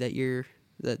NIT that year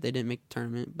that they didn't make the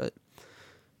tournament. But,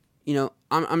 you know,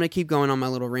 I'm going to keep going on my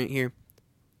little rant here.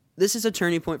 This is a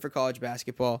turning point for college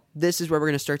basketball. This is where we're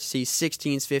going to start to see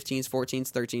 16s, 15s, 14s,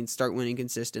 13s start winning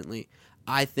consistently.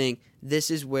 I think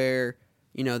this is where,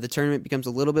 you know, the tournament becomes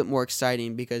a little bit more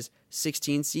exciting because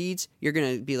 16 seeds, you're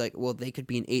going to be like, well, they could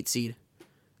be an 8 seed.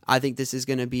 I think this is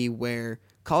going to be where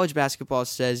college basketball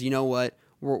says, you know what,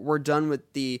 we're done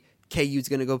with the KU's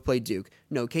going to go play Duke.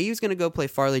 No, KU's going to go play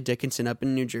Farley Dickinson up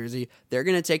in New Jersey. They're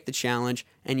going to take the challenge.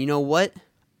 And you know what?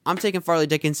 I'm taking Farley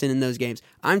Dickinson in those games.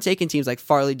 I'm taking teams like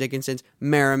Farley Dickinson's,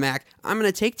 Merrimack. I'm going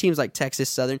to take teams like Texas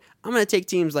Southern. I'm going to take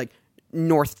teams like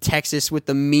North Texas with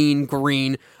the mean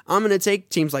green. I'm going to take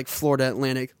teams like Florida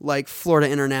Atlantic, like Florida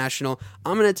International.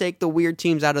 I'm going to take the weird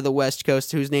teams out of the West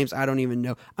Coast whose names I don't even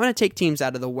know. I'm going to take teams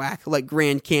out of the WAC like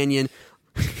Grand Canyon.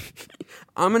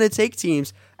 I'm going to take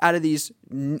teams out of these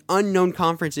unknown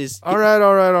conferences. All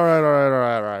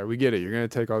right. We get it. You're going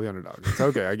to take all the underdogs. It's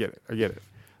okay. I get it.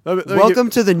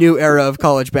 Welcome to the new era of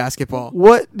college basketball.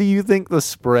 What do you think the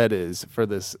spread is for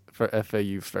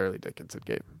FAU Farley Dickinson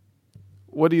game?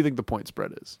 What do you think the point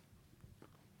spread is?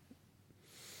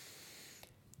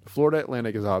 Florida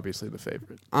Atlantic is obviously the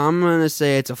favorite. I'm going to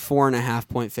say it's a 4.5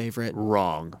 point favorite.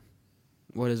 Wrong.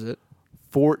 What is it?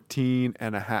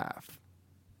 14.5.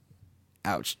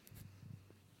 Ouch.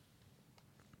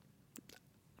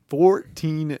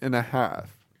 14.5.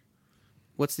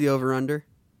 What's the over-under?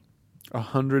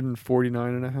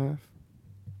 149.5.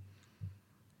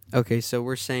 Okay, so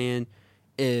we're saying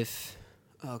 14.5,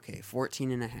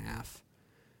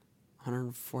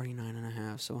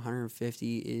 149.5, so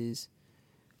 150 is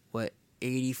what,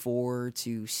 84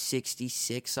 to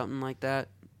 66, something like that?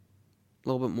 A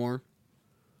little bit more.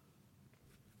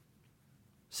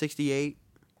 68,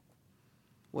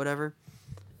 whatever.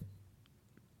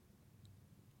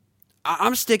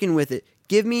 I'm sticking with it.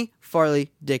 Give me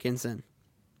Farley Dickinson.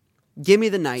 Give me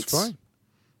the Knights. It's fine.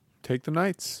 Take the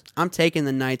Knights. I'm taking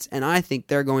the Knights, and I think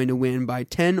they're going to win by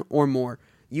 10 or more.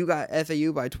 You got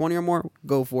FAU by 20 or more?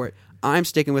 Go for it. I'm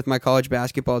sticking with my college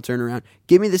basketball turnaround.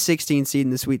 Give me the 16 seed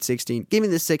in the Sweet 16. Give me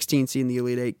the 16 seed in the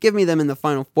Elite 8. Give me them in the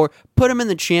Final Four. Put them in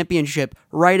the championship.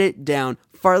 Write it down.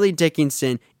 Farley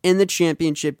Dickinson in the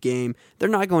championship game. They're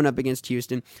not going up against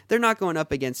Houston. They're not going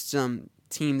up against some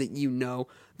team that you know.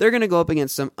 They're going to go up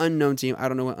against some unknown team. I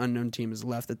don't know what unknown team is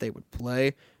left that they would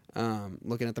play.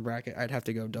 Looking at the bracket, I'd have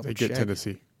to go double check. They get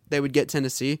Tennessee. They would get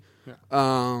Tennessee. Yeah.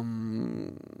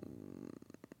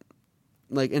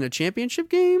 Like in a championship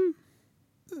game?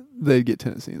 They'd get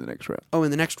Tennessee in the next round. Oh,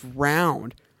 in the next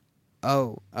round.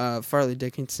 Oh, Farley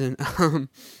Dickinson.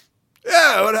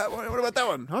 Yeah, what about that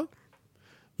one, huh?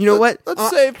 You know what? Let's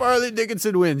say Farley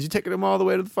Dickinson wins. You taking them all the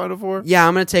way to the Final Four? Yeah,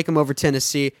 I'm going to take them over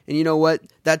Tennessee. And you know what?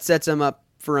 That sets them up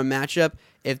for a matchup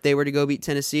if they were to go beat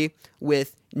Tennessee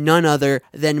with none other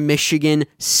than Michigan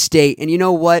State. And you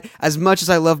know what? As much as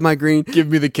I love my green, Give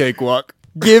me the cakewalk.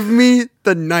 give me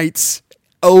the Knights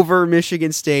over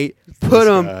Michigan State. Put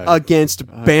them against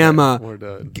Bama. We're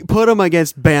done. Put them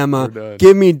against We're Bama. done.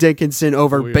 Give me Dickinson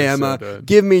over We are so Bama. done.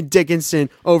 Give me Dickinson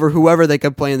over whoever they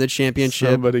could play in the championship.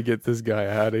 Somebody get this guy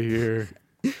out of here.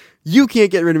 You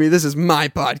can't get rid of me. This is my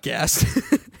podcast.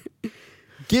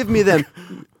 Give me them.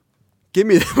 Give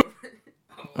me them.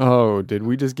 Oh, did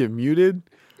we just get muted?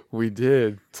 We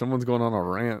did. Someone's going on a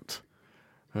rant.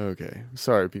 Okay.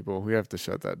 Sorry, people. We have to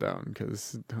shut that down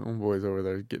because homeboy's over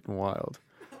there getting wild.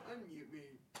 Unmute me.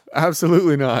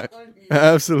 Absolutely not. Unmute.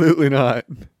 Absolutely not.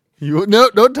 You no,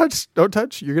 don't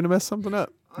touch. You're gonna mess something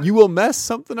up. You will mess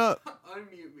something up.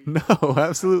 Unmute me. No,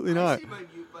 absolutely not. See my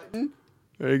mute button.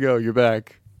 There you go. You're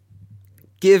back.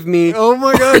 Give me. Oh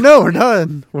my God! No, we're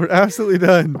done. We're absolutely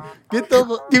done. Get out.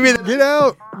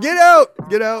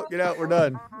 We're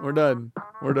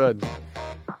done.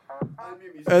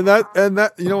 And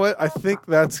that. You know what? I think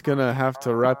that's gonna have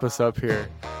to wrap us up here.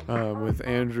 With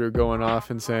Andrew going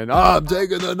off and saying, "I'm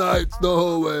taking the Knights."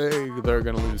 No way. They're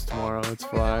gonna lose tomorrow. It's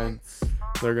fine.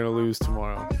 They're gonna lose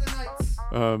tomorrow. Give me the Knights.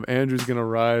 Andrew's going to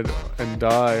ride and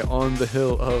die on the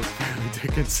hill of Fairleigh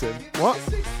Dickinson. What?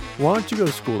 Why don't you go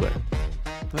to school there?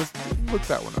 Let's look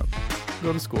that one up.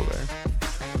 Go to school there.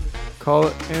 Call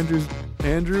it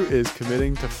Andrew is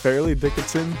committing to Fairleigh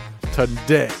Dickinson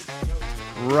today.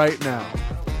 Right now.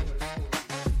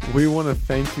 We want to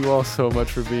thank you all so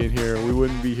much for being here. We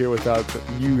wouldn't be here without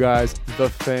you guys, the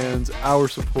fans, our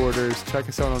supporters. Check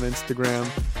us out on Instagram,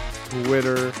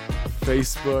 Twitter,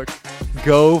 Facebook.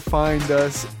 Go find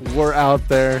us. We're out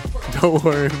there. Don't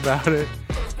worry about it.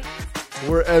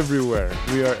 We're everywhere.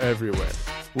 We are everywhere.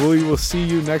 We will see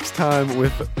you next time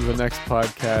with the next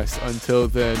podcast. Until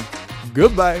then,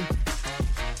 goodbye.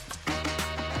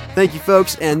 Thank you,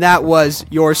 folks, and that was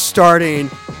your starting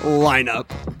lineup.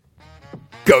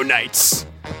 Go Knights!